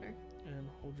swim better. And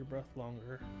hold your breath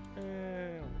longer.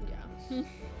 And yeah.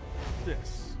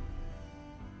 This.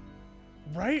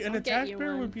 Right? An attack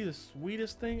bear would be the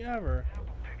sweetest thing ever.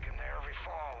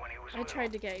 I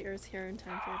tried to get yours here in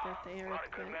time for your birthday, Eric,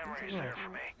 but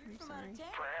I'm sorry.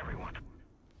 For everyone.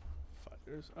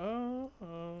 Fighters. Oh,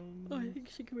 I think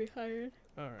she could be hired.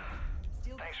 Alright.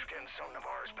 Thanks for getting some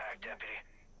Navarro's back, Deputy.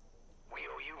 We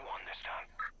owe you one this time.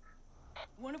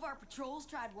 One of our patrols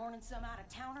tried warning some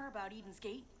out-of-towner about Eden's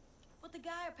Gate, but the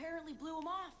guy apparently blew him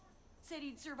off. Said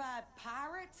he'd survived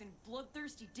pirates and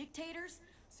bloodthirsty dictators,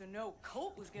 so no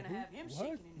Colt was gonna have him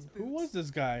shaking in his boots. Who was this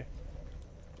guy?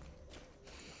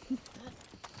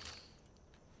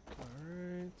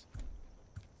 Alright.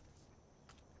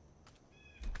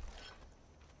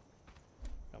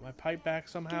 Got my pipe back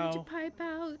somehow. Get your pipe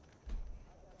out.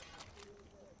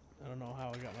 I don't know how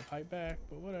I got my pipe back,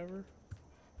 but whatever.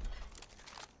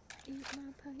 Eat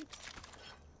my pipes.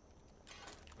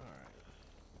 Alright.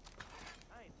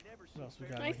 What else we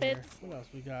got My in here? fits. What else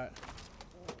we got?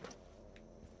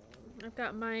 I've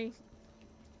got my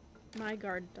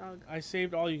guard dog. I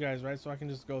saved all you guys, right? So I can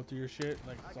just go through your shit.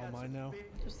 Like, it's all mine now.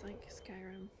 Just like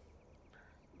Skyrim.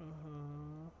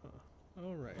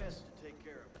 Alright.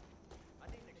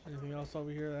 Anything else over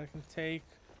here that I can take?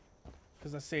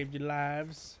 Because I saved your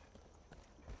lives.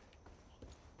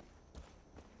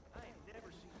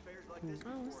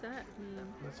 Oh, what's that mean?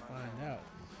 Let's find out.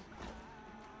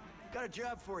 Got a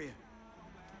job for you.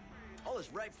 All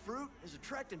this ripe fruit is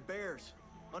attracting bears.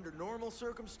 Under normal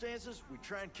circumstances, we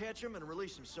try and catch them and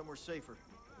release them somewhere safer.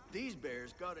 These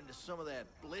bears got into some of that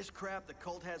bliss crap the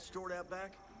cult had stored out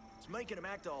back. It's making them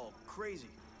act all crazy.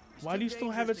 It's Why too do you still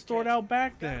have it dangerous to stored catch. out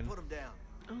back Gotta then? put 'em down.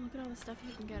 Oh, look at all the stuff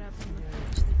you can get up in the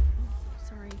fridge. Oh,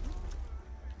 sorry.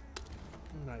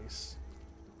 Nice.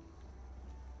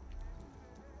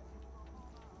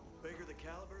 Bigger the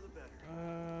caliber, the better.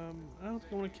 I don't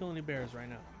think I want to kill any bears right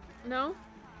now. No?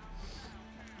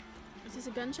 Is this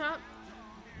a gun shop?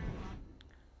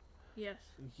 Yes.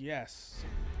 Yes.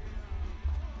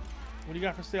 What do you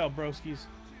got for sale, broskies?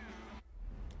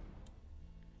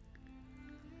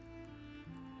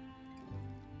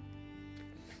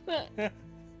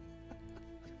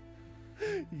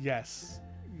 Yes.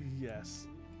 Yes.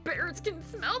 Bears can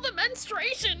smell the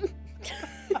menstruation!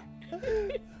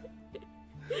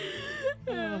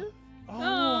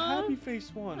 Happy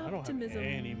face one. Optimism. I don't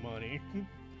have any money.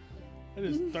 That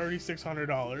is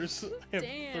 $3,600. I have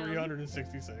Damn.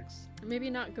 366. Maybe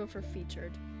not go for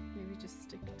featured. Maybe just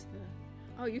stick to the...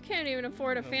 Oh, you can't even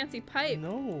afford a fancy pipe.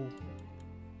 No.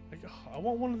 Like, I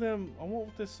want one of them. I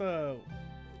want this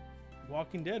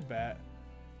Walking Dead bat.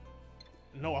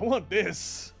 No, I want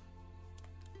this.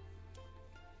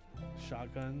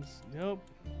 Shotguns. Nope.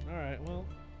 Alright, well.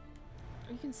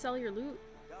 You can sell your loot.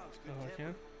 Oh, I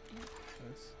can? Yeah.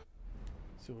 Let's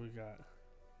see what we got.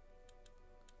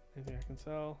 Anything I can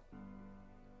sell?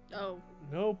 Oh.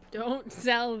 Nope. Don't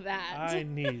sell that. I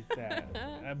need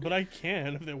that. But I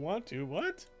can if they want to.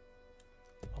 What?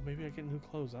 Oh, maybe I get new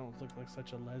clothes. I don't look like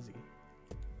such a lessie.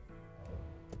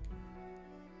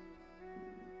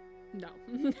 No.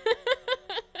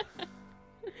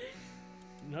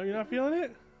 No, you're not feeling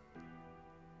it?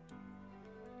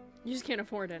 You just can't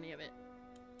afford any of it.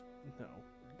 No.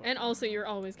 And also, you're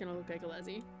always gonna look like a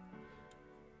lessie.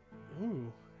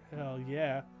 Ooh, hell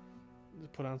yeah.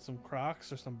 Just put on some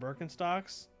Crocs or some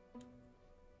Birkenstocks.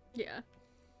 Yeah.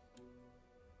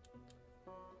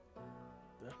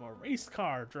 I'm a race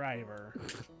car driver.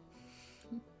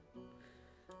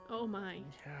 Oh my.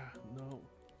 Yeah, no.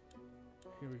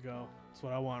 Here we go. That's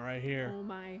what I want right here. Oh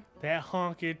my. That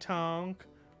honky tonk,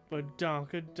 but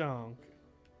donka donk.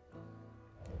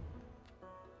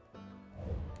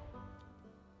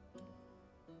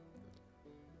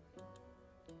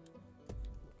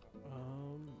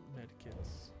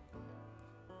 Medkits.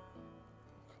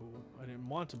 Cool. I didn't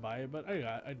want to buy it, but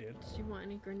I did. Did you want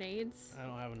any grenades? I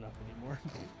don't have enough anymore.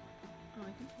 Oh,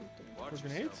 I think you did. For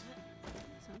grenades?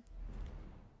 So.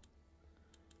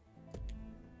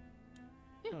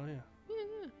 Oh yeah.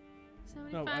 Yeah.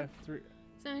 75. No, I have 3.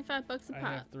 75 bucks a pop.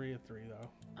 I have 3 of 3 though.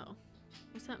 Oh.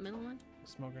 What's that middle one?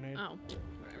 Smoke grenade. Oh,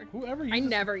 whatever. Whoever I uses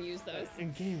never use those.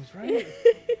 in games, right?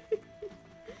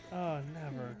 Oh,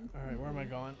 never. All right, where am I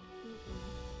going?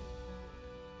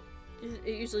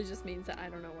 It usually just means that I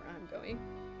don't know where I'm going.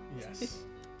 Yes.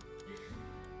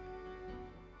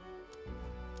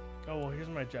 Oh well, here's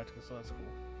my Jetka, so that's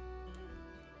cool.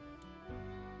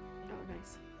 Oh,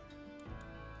 nice.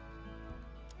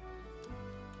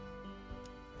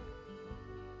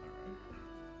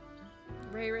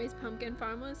 Ray Ray's pumpkin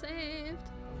farm was saved.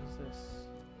 What is this?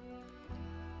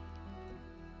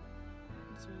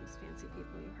 It's one of those fancy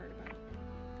people you've heard about.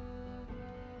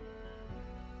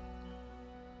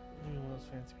 Maybe one of those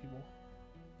fancy people.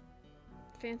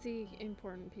 Fancy,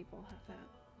 important people have that.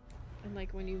 And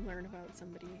like when you learn about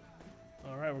somebody.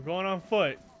 Alright, we're going on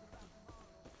foot.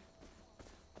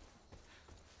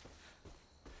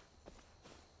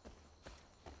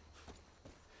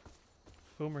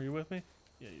 Boom, are you with me?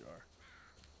 Yeah, you are.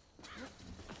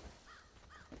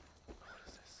 What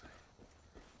does this say?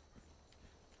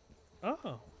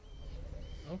 Oh.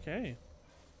 Okay.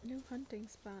 New hunting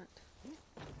spot.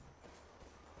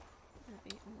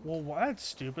 Well, that's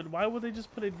stupid. Why would they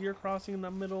just put a deer crossing in the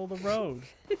middle of the road?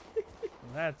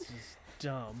 That's just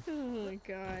dumb. Oh my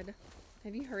god.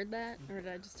 Have you heard that? Or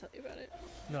did I just tell you about it?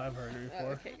 No, I've heard it before.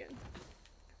 Oh, okay, good.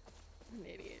 I'm an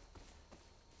idiot.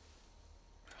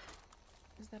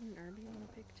 Is that an herb you want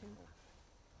to pick too?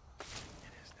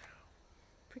 It is now.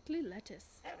 Prickly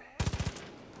lettuce.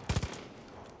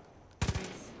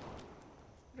 Nice.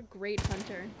 What a great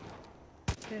hunter.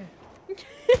 He's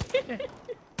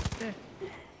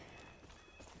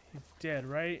dead,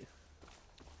 right?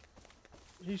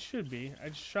 He should be. I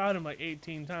just shot him like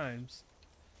 18 times.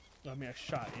 I mean, I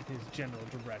shot in his general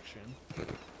direction.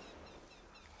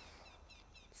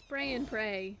 Spray and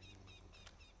pray.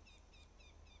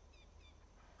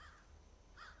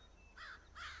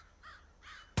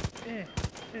 You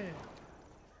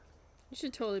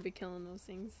should totally be killing those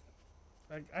things.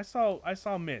 Like I saw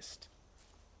mist.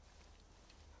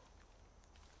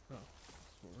 Oh,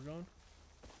 that's where we're going.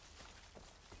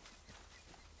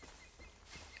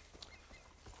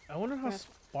 I wonder how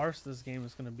sparse this game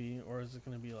is gonna be, or is it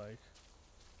gonna be like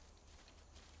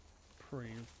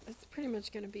pretty? It's pretty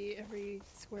much gonna be every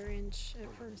square inch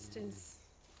at first is.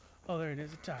 Oh, there it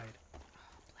is. It died. Oh,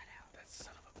 bled out. That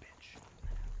son of a bitch.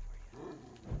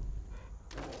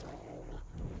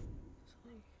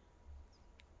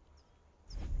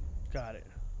 Got it.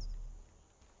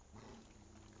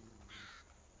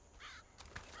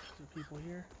 Is there people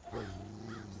here? What's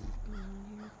going on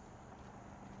here?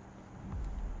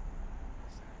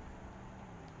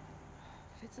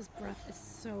 Fitz's breath is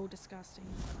so disgusting.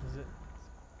 Is it?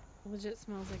 It legit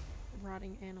smells like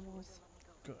rotting animals.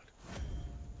 Good.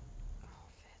 Oh,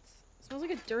 Fitz. It smells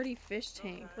like a dirty fish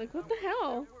tank. Like, what the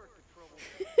hell?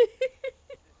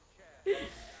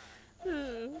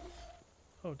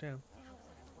 Oh, damn.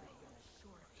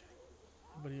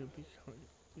 Somebody would be coming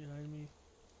behind me.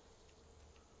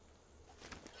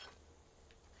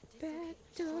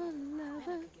 Backdoor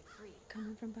lover.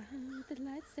 Coming from behind with the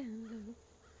lights down low.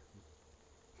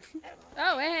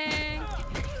 Oh, hey!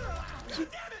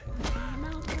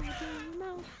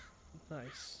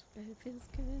 Nice. Bet it feels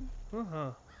good.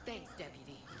 Uh-huh. Thanks,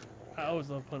 Deputy. I always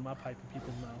love putting my pipe in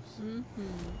people's mouths.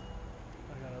 Mm-hmm.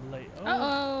 I gotta lay. Oh.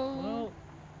 Uh-oh. Well,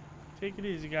 take it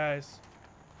easy, guys.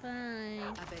 Bye.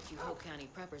 I bet you Hope County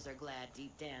preppers are glad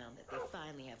deep down that they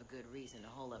finally have a good reason to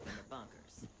hole up in the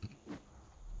bunkers.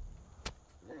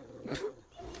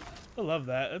 I love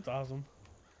that. That's awesome.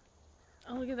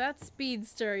 Oh, look at that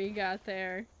speedster you got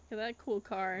there. Look at that cool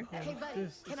car. Oh, Hey, buddy,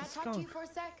 can I talk to you for a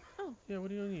sec? Oh. Yeah, what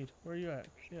do you need? Where are you at?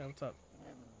 Yeah, what's up?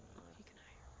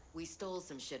 We stole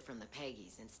some shit from the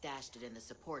Peggies and stashed it in the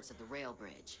supports of the rail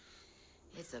bridge.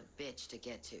 It's a bitch to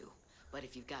get to, but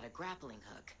if you've got a grappling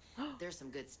hook, there's some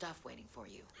good stuff waiting for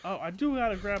you. Oh, I do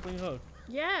got a grappling hook.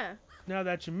 Yeah. Now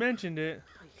that you mentioned it.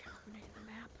 Oh, you can open it in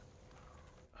the map.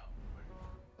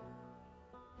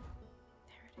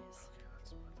 There it is.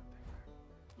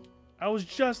 I was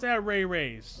just at Ray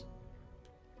Ray's.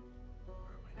 Where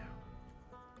are we now?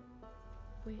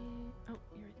 Wait. Oh,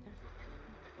 you're right there.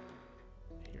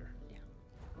 Here. Yeah.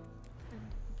 And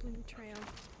the blue trail.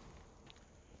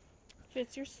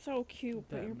 Fitz, you're so cute,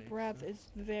 but That your makes breath sense.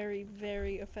 is very,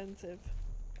 very offensive.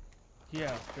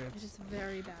 Yeah, It Fitz. is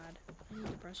very bad. I need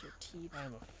to brush your teeth.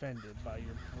 I'm offended by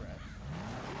your breath.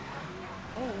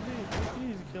 Oh, hey, take it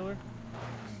easy, killer.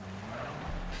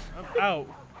 I'm out.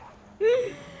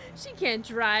 She can't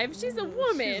drive. She's a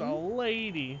woman. She's a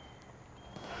lady.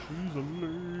 She's a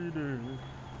lady.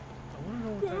 I want to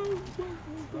know what that truck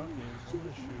is. I want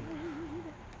to shoot.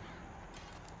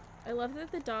 I love that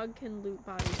the dog can loot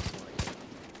bodies for you.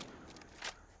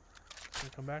 Can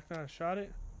I come back now? I shot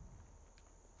it?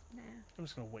 Nah. I'm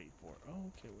just going to wait for it.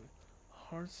 Oh, okay. Wait.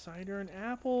 Hard cider and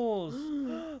apples.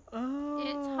 Oh.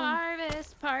 It's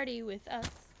harvest party with us.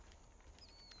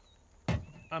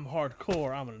 I'm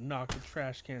hardcore. I'm going to knock the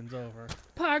trash cans over.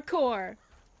 Parkour.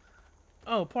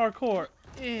 Oh, parkour.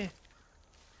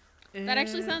 That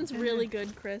actually sounds really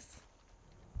good, Chris.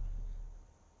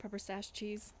 Pepper stash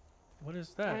cheese. What is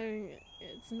that?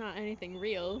 It's not anything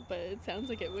real, but it sounds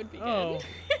like it would be Oh.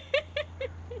 good.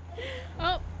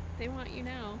 Oh, they want you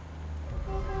now.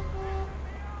 Oh,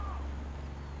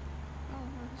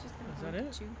 no, he's just gonna Is that look it?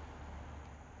 at you.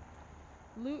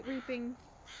 Loot reaping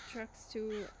trucks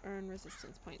to earn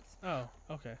resistance points. Oh,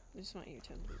 okay. I just want you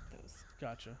to loot those.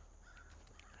 Gotcha.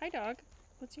 Hi, dog.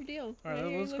 What's your deal? All right, Why are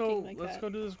you let's looking go. like Let's that? go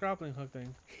do this grappling hook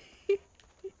thing.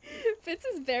 Fitz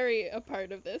is very a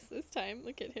part of this time.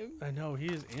 Look at him. I know he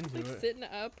is into He's like it. sitting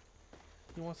up,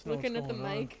 He wants to know looking what's at the going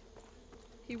on. mic.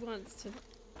 He wants to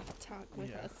talk with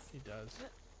Yeah, us. he does.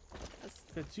 Yes.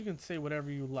 Fitz, you can say whatever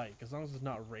you like as long as it's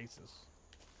not racist.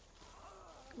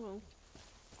 Well,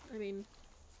 I mean,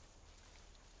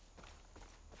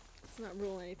 let's not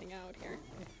rule anything out here.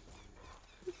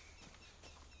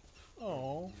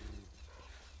 Oh,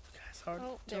 guys are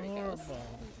Oh, there he goes.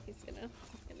 adorable. He's gonna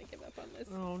give up on this.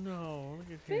 Oh no, look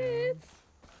at him. Fitz!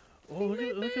 Oh, look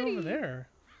at over there.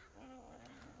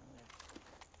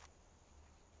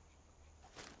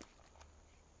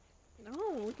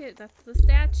 Oh, look at that's the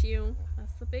statue.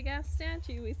 That's the big ass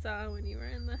statue we saw when you were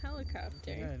in the helicopter.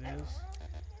 Yeah, it is.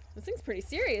 This thing's pretty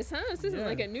serious, huh? This isn't Yeah.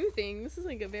 like a new thing. This is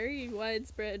like a very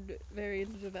widespread, very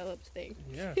developed thing.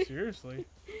 Yeah, seriously.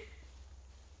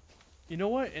 You know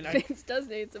what? And Fitz does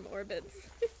need some orbits.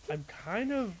 I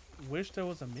kind of wish there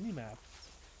was a mini map.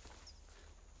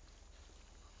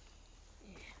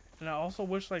 And I also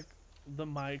wish like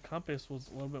my compass was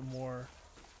a little bit more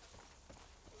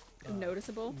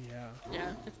noticeable. Yeah.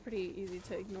 Yeah, it's pretty easy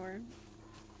to ignore.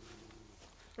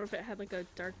 Or if it had like a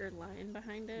darker line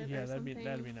behind it. Yeah, or that'd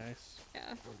something. be nice.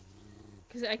 Yeah.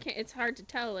 Because I can't. It's hard to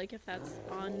tell like if that's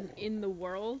on in the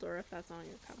world or if that's on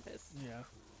your compass. Yeah.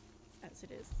 As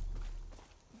it is.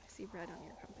 I see red on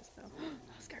your compass though.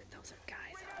 Those are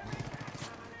guys.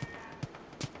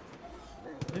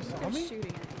 They saw They're me? shooting at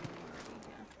you already,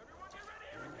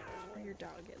 yeah. Or your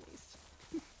dog at least.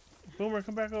 Boomer,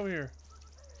 come back over here.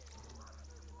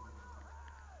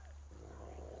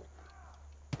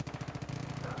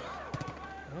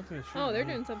 I don't think it's Oh, they're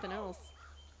me. doing something else.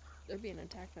 They're being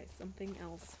attacked by something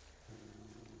else.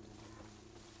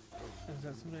 Is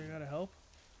that something I gotta help?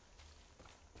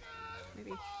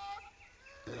 Maybe.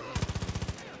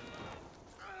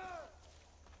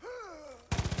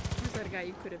 Is that a guy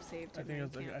you could have saved? I think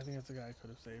it's a guy I could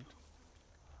have saved.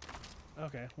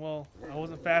 Okay, well, I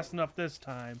wasn't fast enough this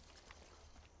time.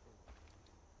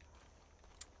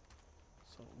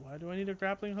 So why do I need a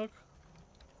grappling hook?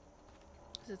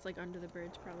 Because it's like under the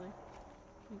bridge, probably.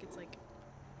 I think it's like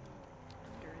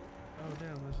under it. Oh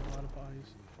damn, there's a lot of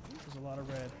bodies. There's a lot of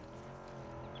red.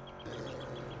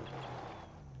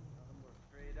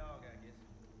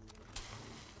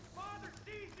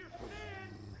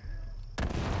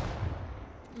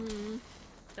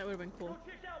 That would have been cool. Oh,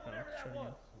 sure again.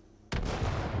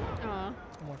 Aw.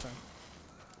 One more time.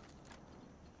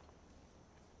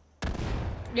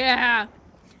 Yeah!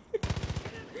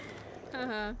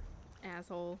 Haha.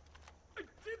 Asshole. Oh,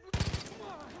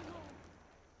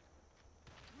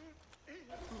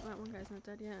 that one guy's not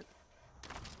dead yet.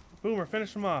 Boomer,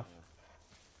 finish him off.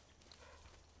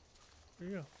 There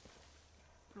you go.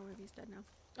 Oh, wait, he's dead now.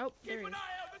 Oh, there he is.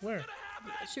 Where?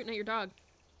 Shooting at your dog.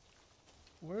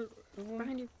 Where?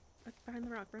 Behind you. Behind the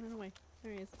rock, running away.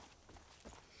 There he is.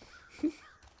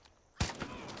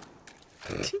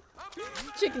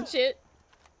 Chicken shit.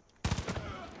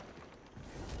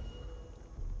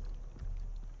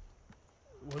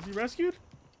 Was he rescued?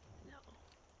 No.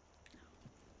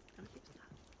 No, he was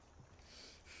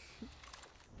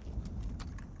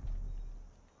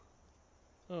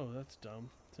not. Oh, that's dumb.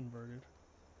 It's inverted.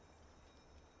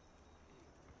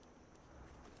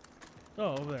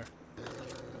 Oh, over there.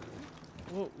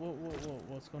 Whoa, whoa, whoa, whoa.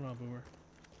 What's going on, Boomer?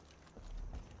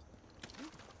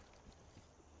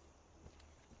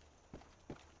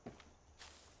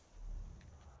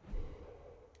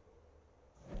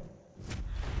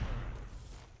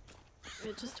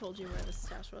 It just told you where the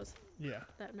stash was. Yeah.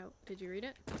 That note. Did you read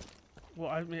it? Well,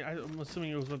 I mean, I'm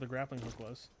assuming it was where the grappling hook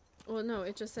was. Well, no,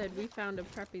 it just said we found a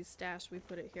preppy's stash. We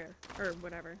put it here. Or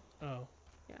whatever. Oh.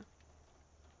 Yeah.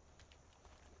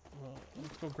 Well,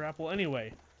 let's go grapple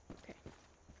anyway. Okay.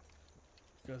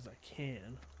 Because I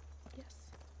can. Yes.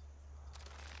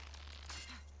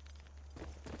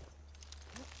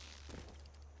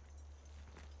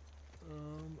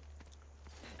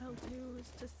 L2 is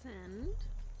descend.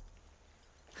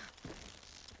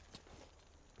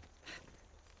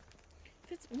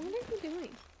 Fitz, what are you doing?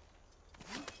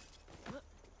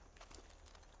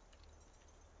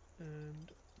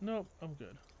 And nope, I'm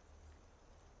good.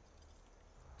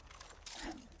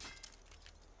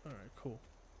 Alright, cool.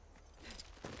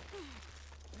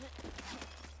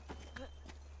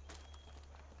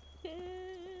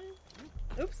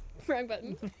 Wrong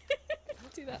button.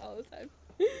 Do that all the time.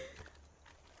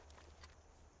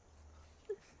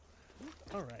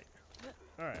 Alright.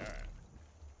 Alright.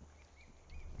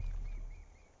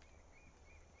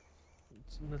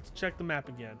 Let's check the map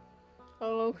again.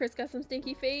 Oh, Chris got some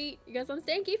stinky feet. You got some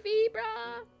stinky feet,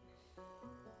 brah.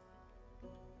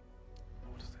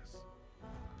 What is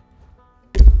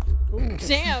this? Ooh.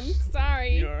 Damn,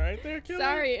 sorry. You alright there, killer?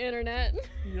 Sorry, internet.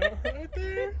 You alright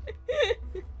there?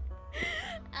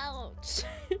 Ouch.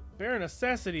 Bear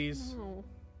necessities. Oh.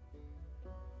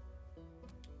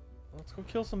 Let's go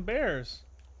kill some bears.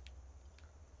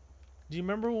 Do you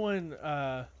remember when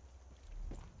oh,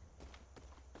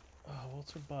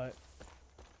 what's her butt?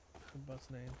 Her butt's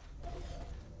name.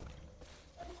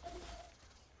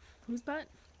 Whose butt?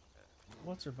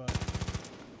 What's her butt?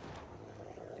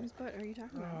 Whose butt are you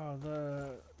talking about? Oh,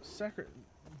 the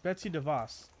Betsy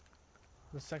DeVos,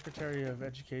 the Secretary of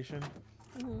Education.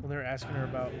 When they were asking her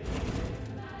about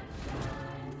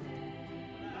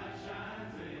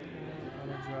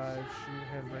auto drive, shoot,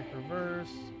 handbrake,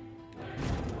 reverse.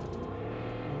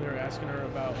 When they were asking her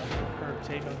about her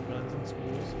take on guns in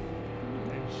schools,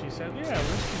 and she said, "Yeah,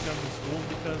 we're shooting guns in schools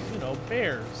because, you know,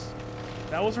 bears."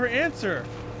 That was her answer.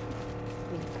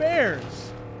 It was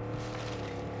bears.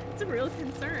 It's a real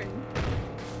concern.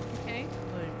 Okay.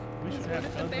 Like, we should What have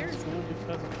if the guns in bears school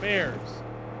because of bears.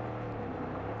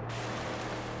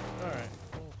 Alright.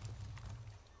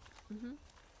 Mm-hmm.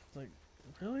 Like,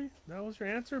 really? That was your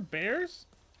answer? Bears?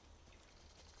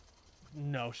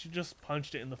 No, she just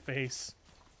punched it in the face.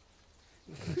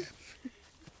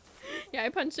 Yeah, I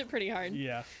punched it pretty hard.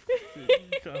 Yeah.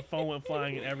 The phone went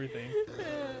flying and everything.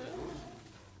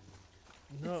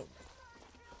 No.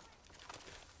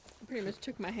 I pretty much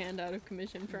took my hand out of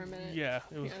commission for a minute. Yeah,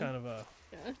 it was kind of a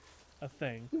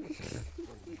thing.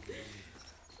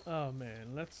 Oh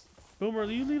man, let's Boomer,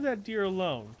 you leave that deer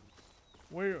alone.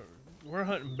 We're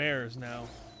hunting bears now.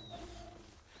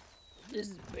 This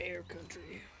is bear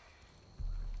country.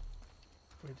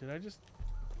 Wait, did I just?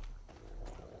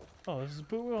 Oh, this is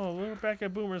Boomer. Oh, we're back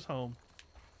at Boomer's home.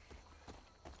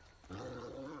 He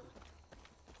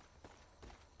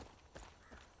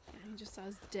just saw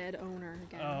his dead owner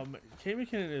again. Kate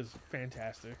McKinnon is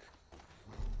fantastic.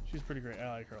 She's pretty great.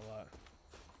 I like her a lot.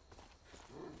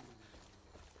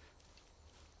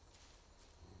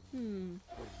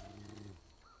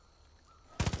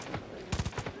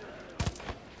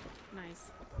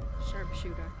 Nice.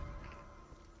 Sharpshooter.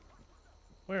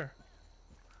 Where?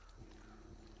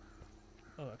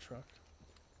 Oh, that truck.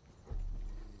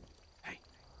 Hey,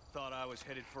 thought I was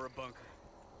headed for a bunker.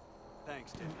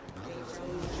 Thanks, Tim.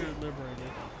 You're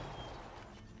liberated.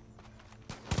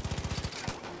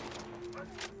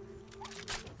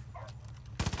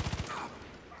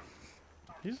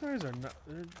 These guys are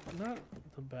they're not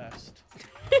the best.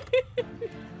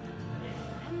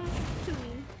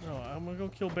 No, I'm gonna go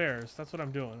kill bears. That's what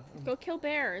I'm doing. Go kill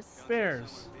bears.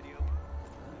 Bears.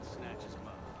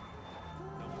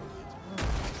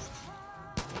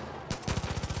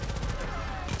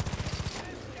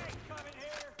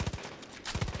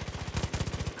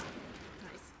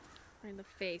 In the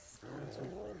face.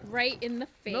 Right in the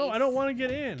face. No, I don't want to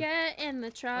get in. Get in the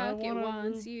truck. It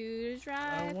wants you to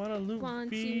drive. I want to loot wants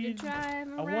feed. You to drive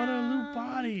around. I want to loot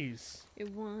bodies. It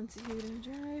wants you to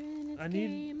drive in its I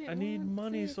game. need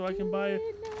money so I can buy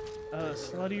a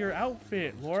sluttier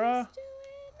outfit, Laura.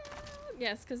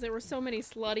 Yes, because there were so many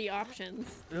slutty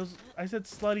options. I said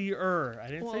sluttier. I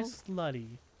didn't say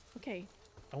slutty. Okay.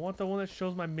 I want the one that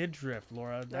shows my midriff,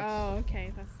 Laura. Oh,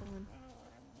 okay. That's the one.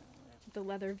 The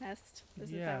leather vest.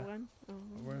 Is it that one? Oh.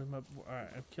 Where's my? All right,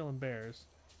 I'm killing bears.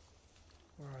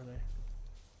 Where are they?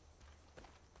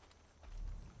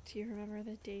 Do you remember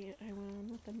the date I went on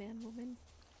with the man-woman?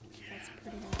 Yeah. That's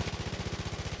pretty much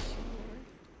sure.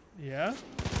 Yeah.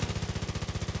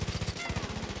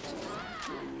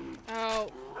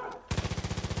 Oh.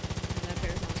 And that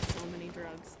bear's on so many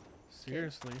drugs.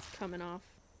 Seriously. It's coming off.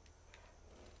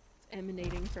 It's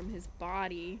emanating from his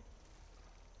body.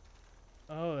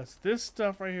 Oh, that's this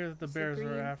stuff right here that the bears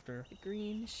are after. The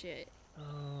green shit.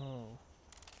 Oh.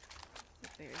 The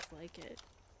bears like it.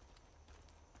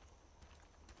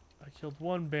 I killed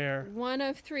one bear. One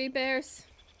of 3 bears.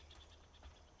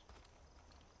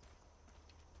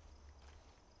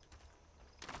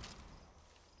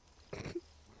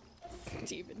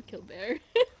 Stephen Killbear.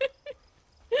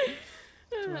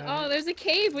 Oh, there's a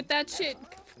cave with that shit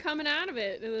coming out of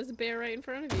it. There's a bear right in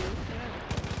front of you. Yeah.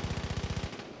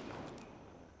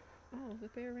 Oh, the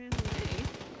bear ran away.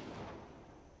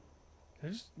 Did I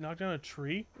just knock down a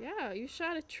tree? Yeah, you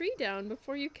shot a tree down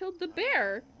before you killed the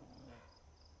bear.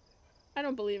 I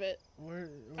don't believe it. Where?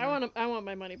 I want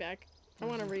my money back. I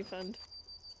want a refund.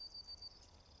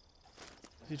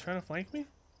 Is he trying to flank me?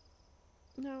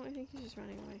 No, I think he's just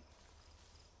running away.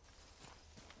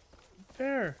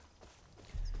 Bear.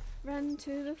 Run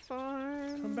to the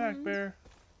farm. Come back, Bear.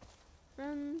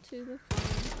 Run to the farm.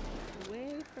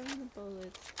 Away from the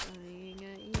bullets flying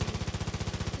at you.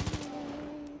 Run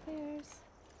away, bears.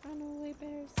 Run away,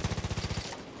 bears.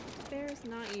 Bear's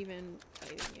not even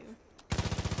fighting you.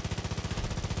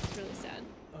 It's really sad.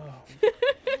 Oh.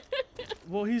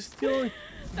 Well, he's stealing.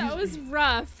 That was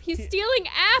rough. He's stealing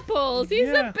apples. He's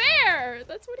a bear.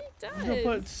 That's what he does. No,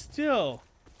 but still.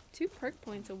 2 perk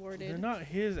points awarded. They're not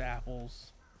his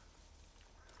apples.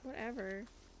 Whatever.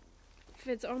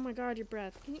 Fitz, oh my god, your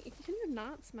breath. Can you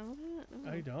not smell that? Oh.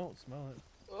 I don't smell it.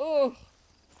 Oh.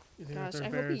 Gosh, I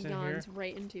hope he yawns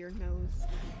right into your nose.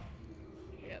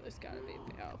 Yeah, there's gotta be.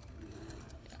 Oh.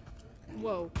 Yeah.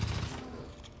 Whoa.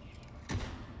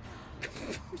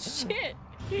 Shit.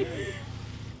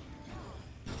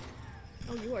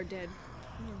 Oh, you are dead.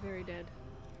 You are very dead.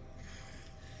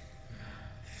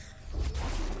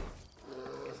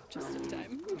 Just in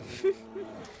time.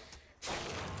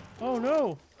 Oh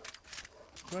no!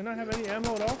 Do I not have any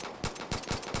ammo at all?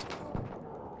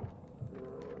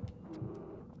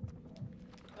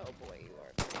 Oh boy, you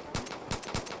are.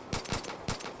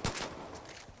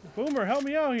 Boomer, help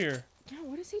me out here! Yeah,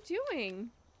 what is he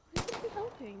doing? Why is he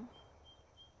helping?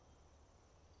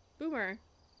 Boomer,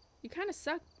 you kind of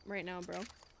suck right now, bro.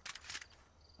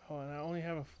 Oh, and I only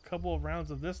have a couple of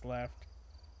rounds of this left.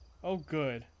 Oh,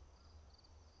 good.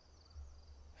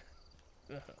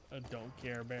 I don't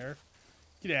care, Bear.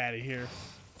 Get out of here.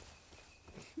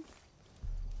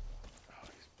 Oh,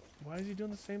 why is he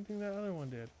doing the same thing that other one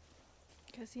did?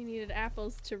 Because he needed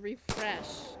apples to refresh.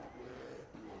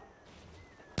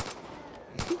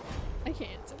 I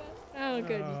can't answer that. Oh,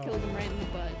 good. You killed him right in the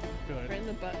butt. Good. Right in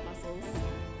the butt muscles.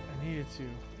 I needed to.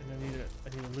 And I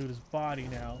need to loot his body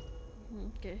now.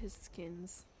 Get his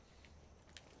skins.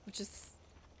 Which is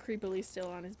creepily still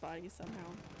on his body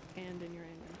somehow. And in your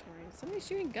inventory. Somebody's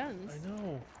shooting guns. I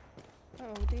know.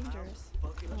 Oh, dangerous.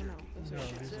 Oh no.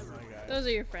 These are my guys. Those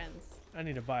are your friends. I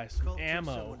need to buy some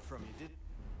ammo.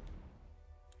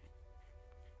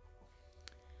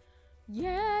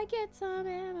 Yeah, get some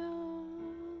ammo.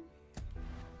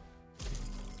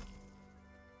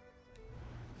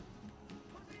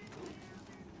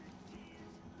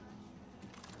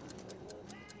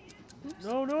 Oops.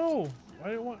 No, no! I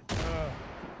didn't want.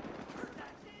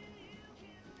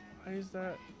 Why is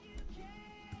that?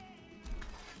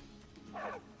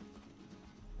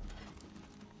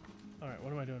 Alright,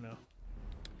 what am I doing now?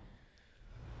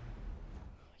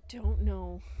 I don't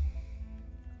know.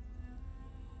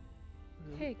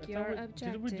 Pick your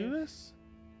objective. Did we do this?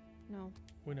 No.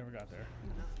 We never got there.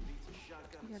 No.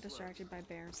 We got distracted by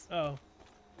bears. Oh.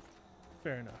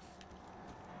 Fair enough.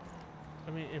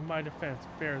 I mean, in my defense,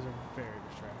 bears are very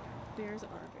distracting. Bears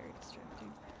are very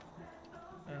distracting.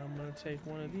 And I'm gonna take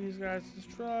one of these guys to this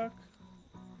truck.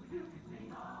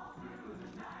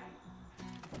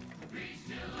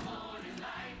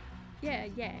 Yeah,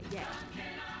 yeah, yeah.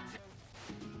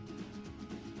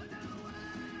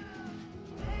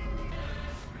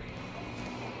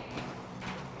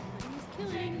 He's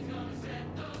killing.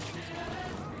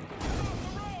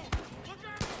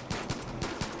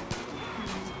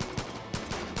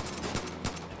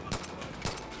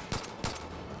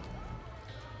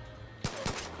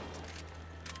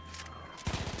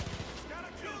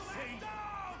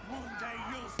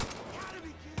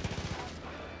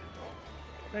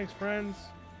 Thanks, friends.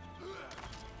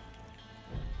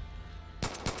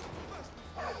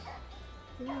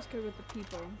 Who's good with the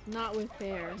people, not with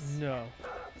bears. No.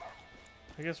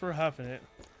 I guess we're huffing it.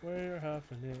 We're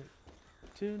huffing it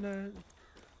tonight.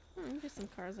 Oh, there's some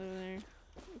cars over there. You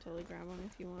can totally grab one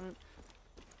if you want.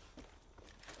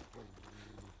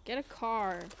 Get a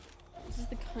car. This is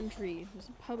the country. There's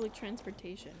public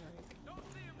transportation. You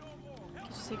can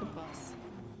just take a bus.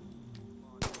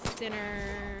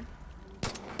 Sinner.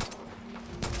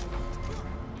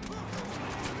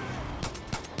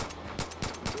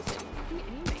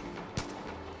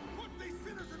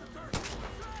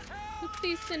 Put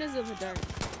these sinners in the dirt.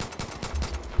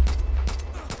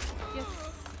 Yes.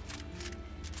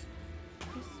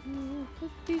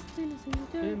 Put these sinners in the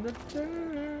dirt. In the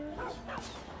dirt.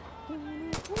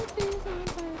 Put these on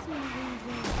fire sinners in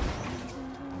the dirt.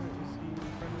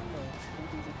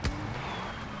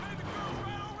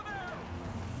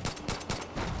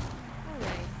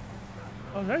 Alright.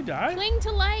 Oh, did I die? Cling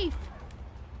to life.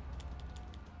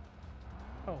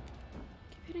 Oh.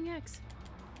 Keep hitting X.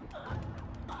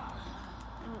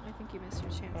 Oh, I think you missed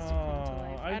your chance to cling to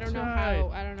life. I don't know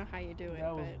how you do it.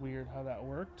 That was weird how that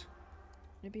worked.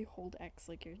 Maybe hold X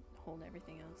like you hold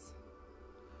everything else.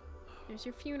 There's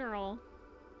your funeral.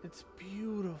 It's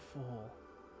beautiful.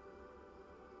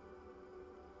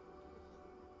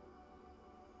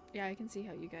 Yeah, I can see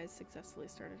how you guys successfully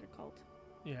started a cult.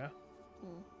 Yeah.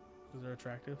 Mm. Because they're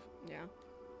attractive. Yeah.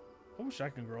 I wish I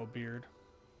could grow a beard.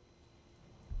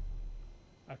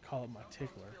 I call it my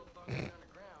tickler.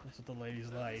 That's what the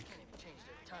ladies like.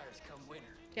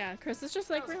 Yeah, Chris is just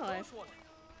like real life.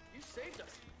 You saved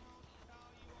us.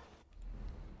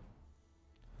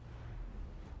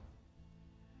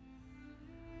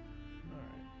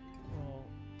 Alright. Well,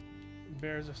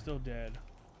 bears are still dead.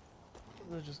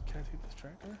 Let's just, can I take this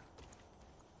tractor? No.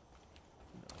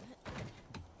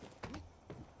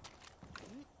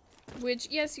 Which,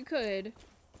 yes, you could.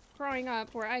 Growing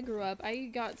up, where I grew up, I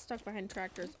got stuck behind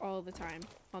tractors all the time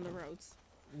on the roads.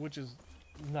 Which is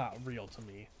not real to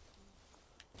me.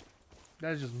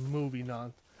 That is just movie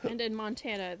nonsense. And in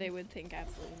Montana, they would think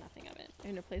absolutely nothing of it.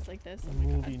 In a place like this, oh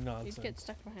movie my God, nonsense. you'd get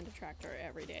stuck behind a tractor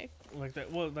every day. Like that.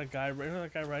 Well, that guy. Remember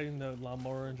that guy riding the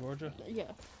lawnmower in Georgia? Yeah.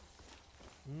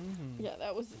 Mm-hmm. Yeah,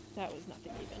 that was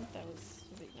nothing even. That was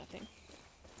really nothing.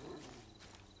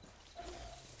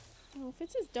 Oh,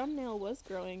 Fitz's thumbnail was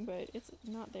growing, but it's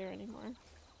not there anymore.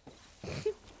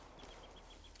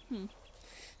 Alright.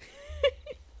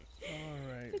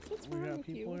 Fitz, what's We wrong got with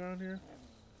people you? around here?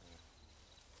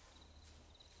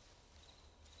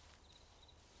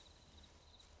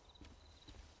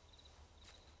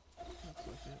 Looks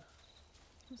like it.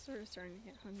 I'm sort of starting to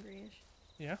get hungry-ish.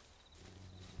 Yeah?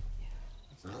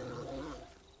 Is that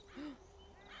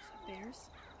bears?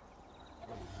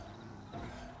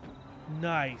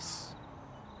 Nice.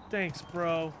 Thanks,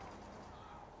 bro.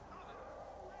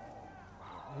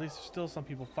 At least there's still some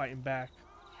people fighting back.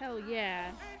 Hell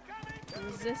yeah. The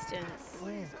resistance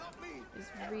is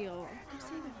real. Go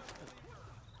save him.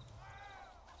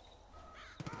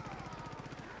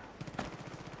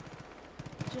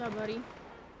 Good job, buddy.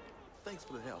 Thanks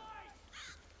for the help.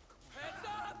 Heads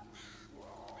up!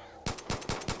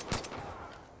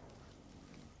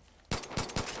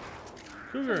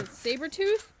 Cougar.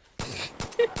 Sabertooth?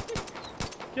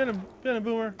 Get him,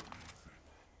 Boomer.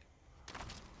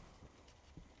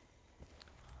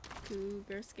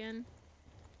 Cougar skin.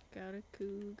 Got a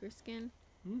cougar skin.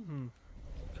 Mm-hmm.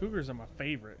 Cougars are my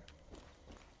favorite.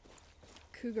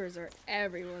 Cougars are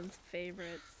everyone's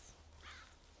favorites.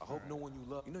 I hope no one you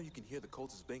love. You know you can hear the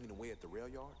colts banging away at the rail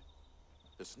yard?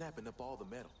 They're snapping up all the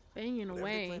metal. Banging Whatever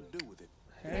away. they plan to do with it.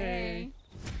 Hey.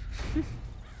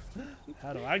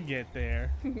 How do I get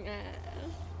there?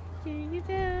 Can you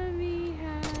tell me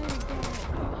how to get?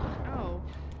 Oh.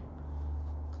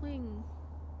 Cling.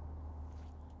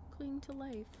 Cling to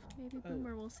life. Maybe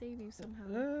Boomer will save you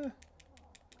somehow.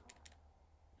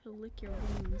 He'll lick your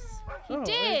wounds. He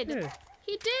did!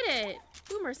 He did it!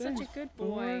 Boomer's such a good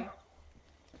boy. Boomer.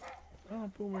 Oh,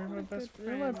 Boomer, you're my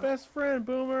friend. best friend,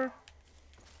 Boomer.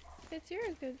 Fitz, you're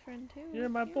a good friend too. You're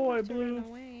my You don't boy, have to Blue. Run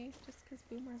away just because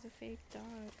Boomer's a fake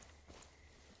dog.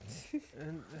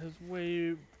 And his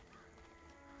way.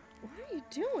 What are you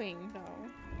doing, though?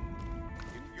 If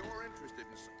you're interested in...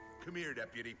 Come here,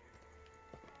 Deputy.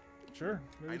 Sure.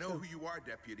 I know who you are,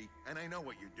 Deputy, and I know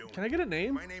what you're doing. Can I get a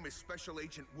name? My name is Special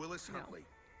Agent Willis Huntley.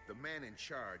 The man in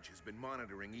charge has been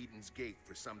monitoring Eden's Gate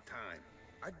for some time.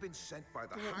 I've been sent by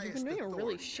the highest You've been doing a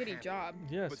really authority shitty to job.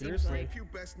 Yeah, but seriously. the few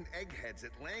best and eggheads at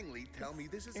Langley tell me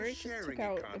this is Eric a just sharing took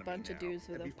out economy a bunch of now. dudes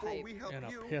with And a before pipe. we help And a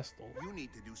you, pistol. you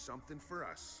need to do something for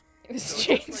us. It was So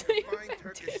strange just to like a fine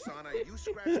Turkish sauna, you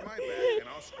scratch my back and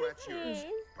I'll scratch yours.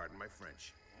 Pardon my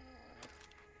French.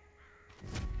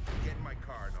 Get in my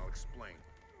car and I'll explain.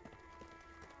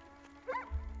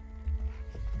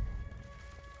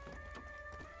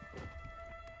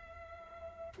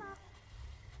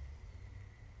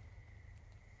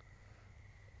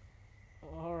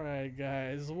 Alright,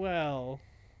 guys. Well,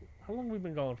 how long have we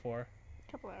been going for?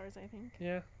 A couple hours, I think.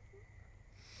 Yeah.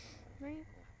 Right?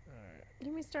 Alright.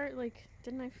 Didn't we start, like,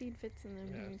 didn't I feed Fitz and then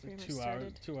Yeah, we it's pretty like much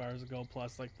started? 2 hours ago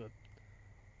plus like the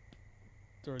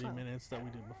 30 minutes that we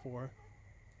did before.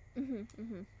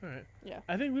 Alright. Yeah.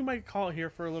 I think we might call it here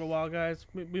for a little while, guys.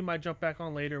 We might jump back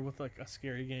on later with like a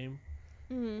scary game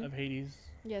of Hades.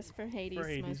 Yes, for Hades,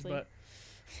 mostly. But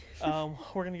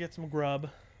we're gonna get some grub.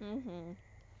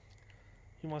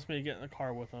 He wants me to get in the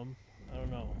car with him. I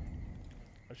don't know.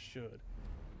 I should.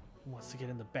 He wants to get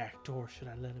in the back door. Should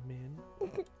I let him in?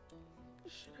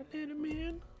 Should I let him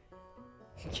in?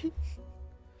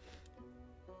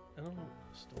 I don't know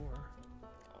the store.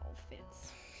 Oh,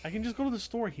 Fitz. I can just go to the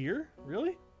store here?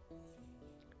 Really?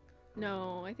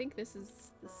 No, I think this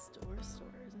is the store,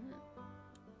 isn't it?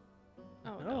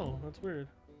 Oh, no. That's weird.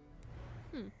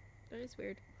 That is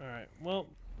weird. Alright, well.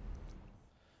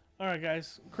 Alright,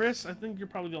 guys. Chris, I think you're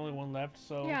probably the only one left,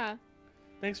 so. Yeah.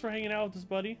 Thanks for hanging out with us,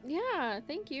 buddy. Yeah,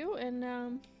 thank you,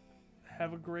 and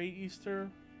have a great Easter.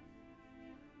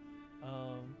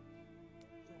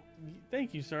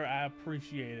 Thank you, sir. I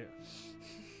appreciate it.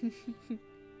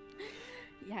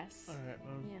 Yes. Alright,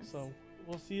 yes. So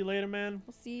we'll see you later, man.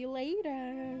 We'll see you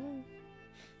later.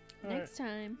 Next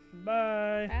time.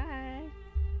 Bye. Bye.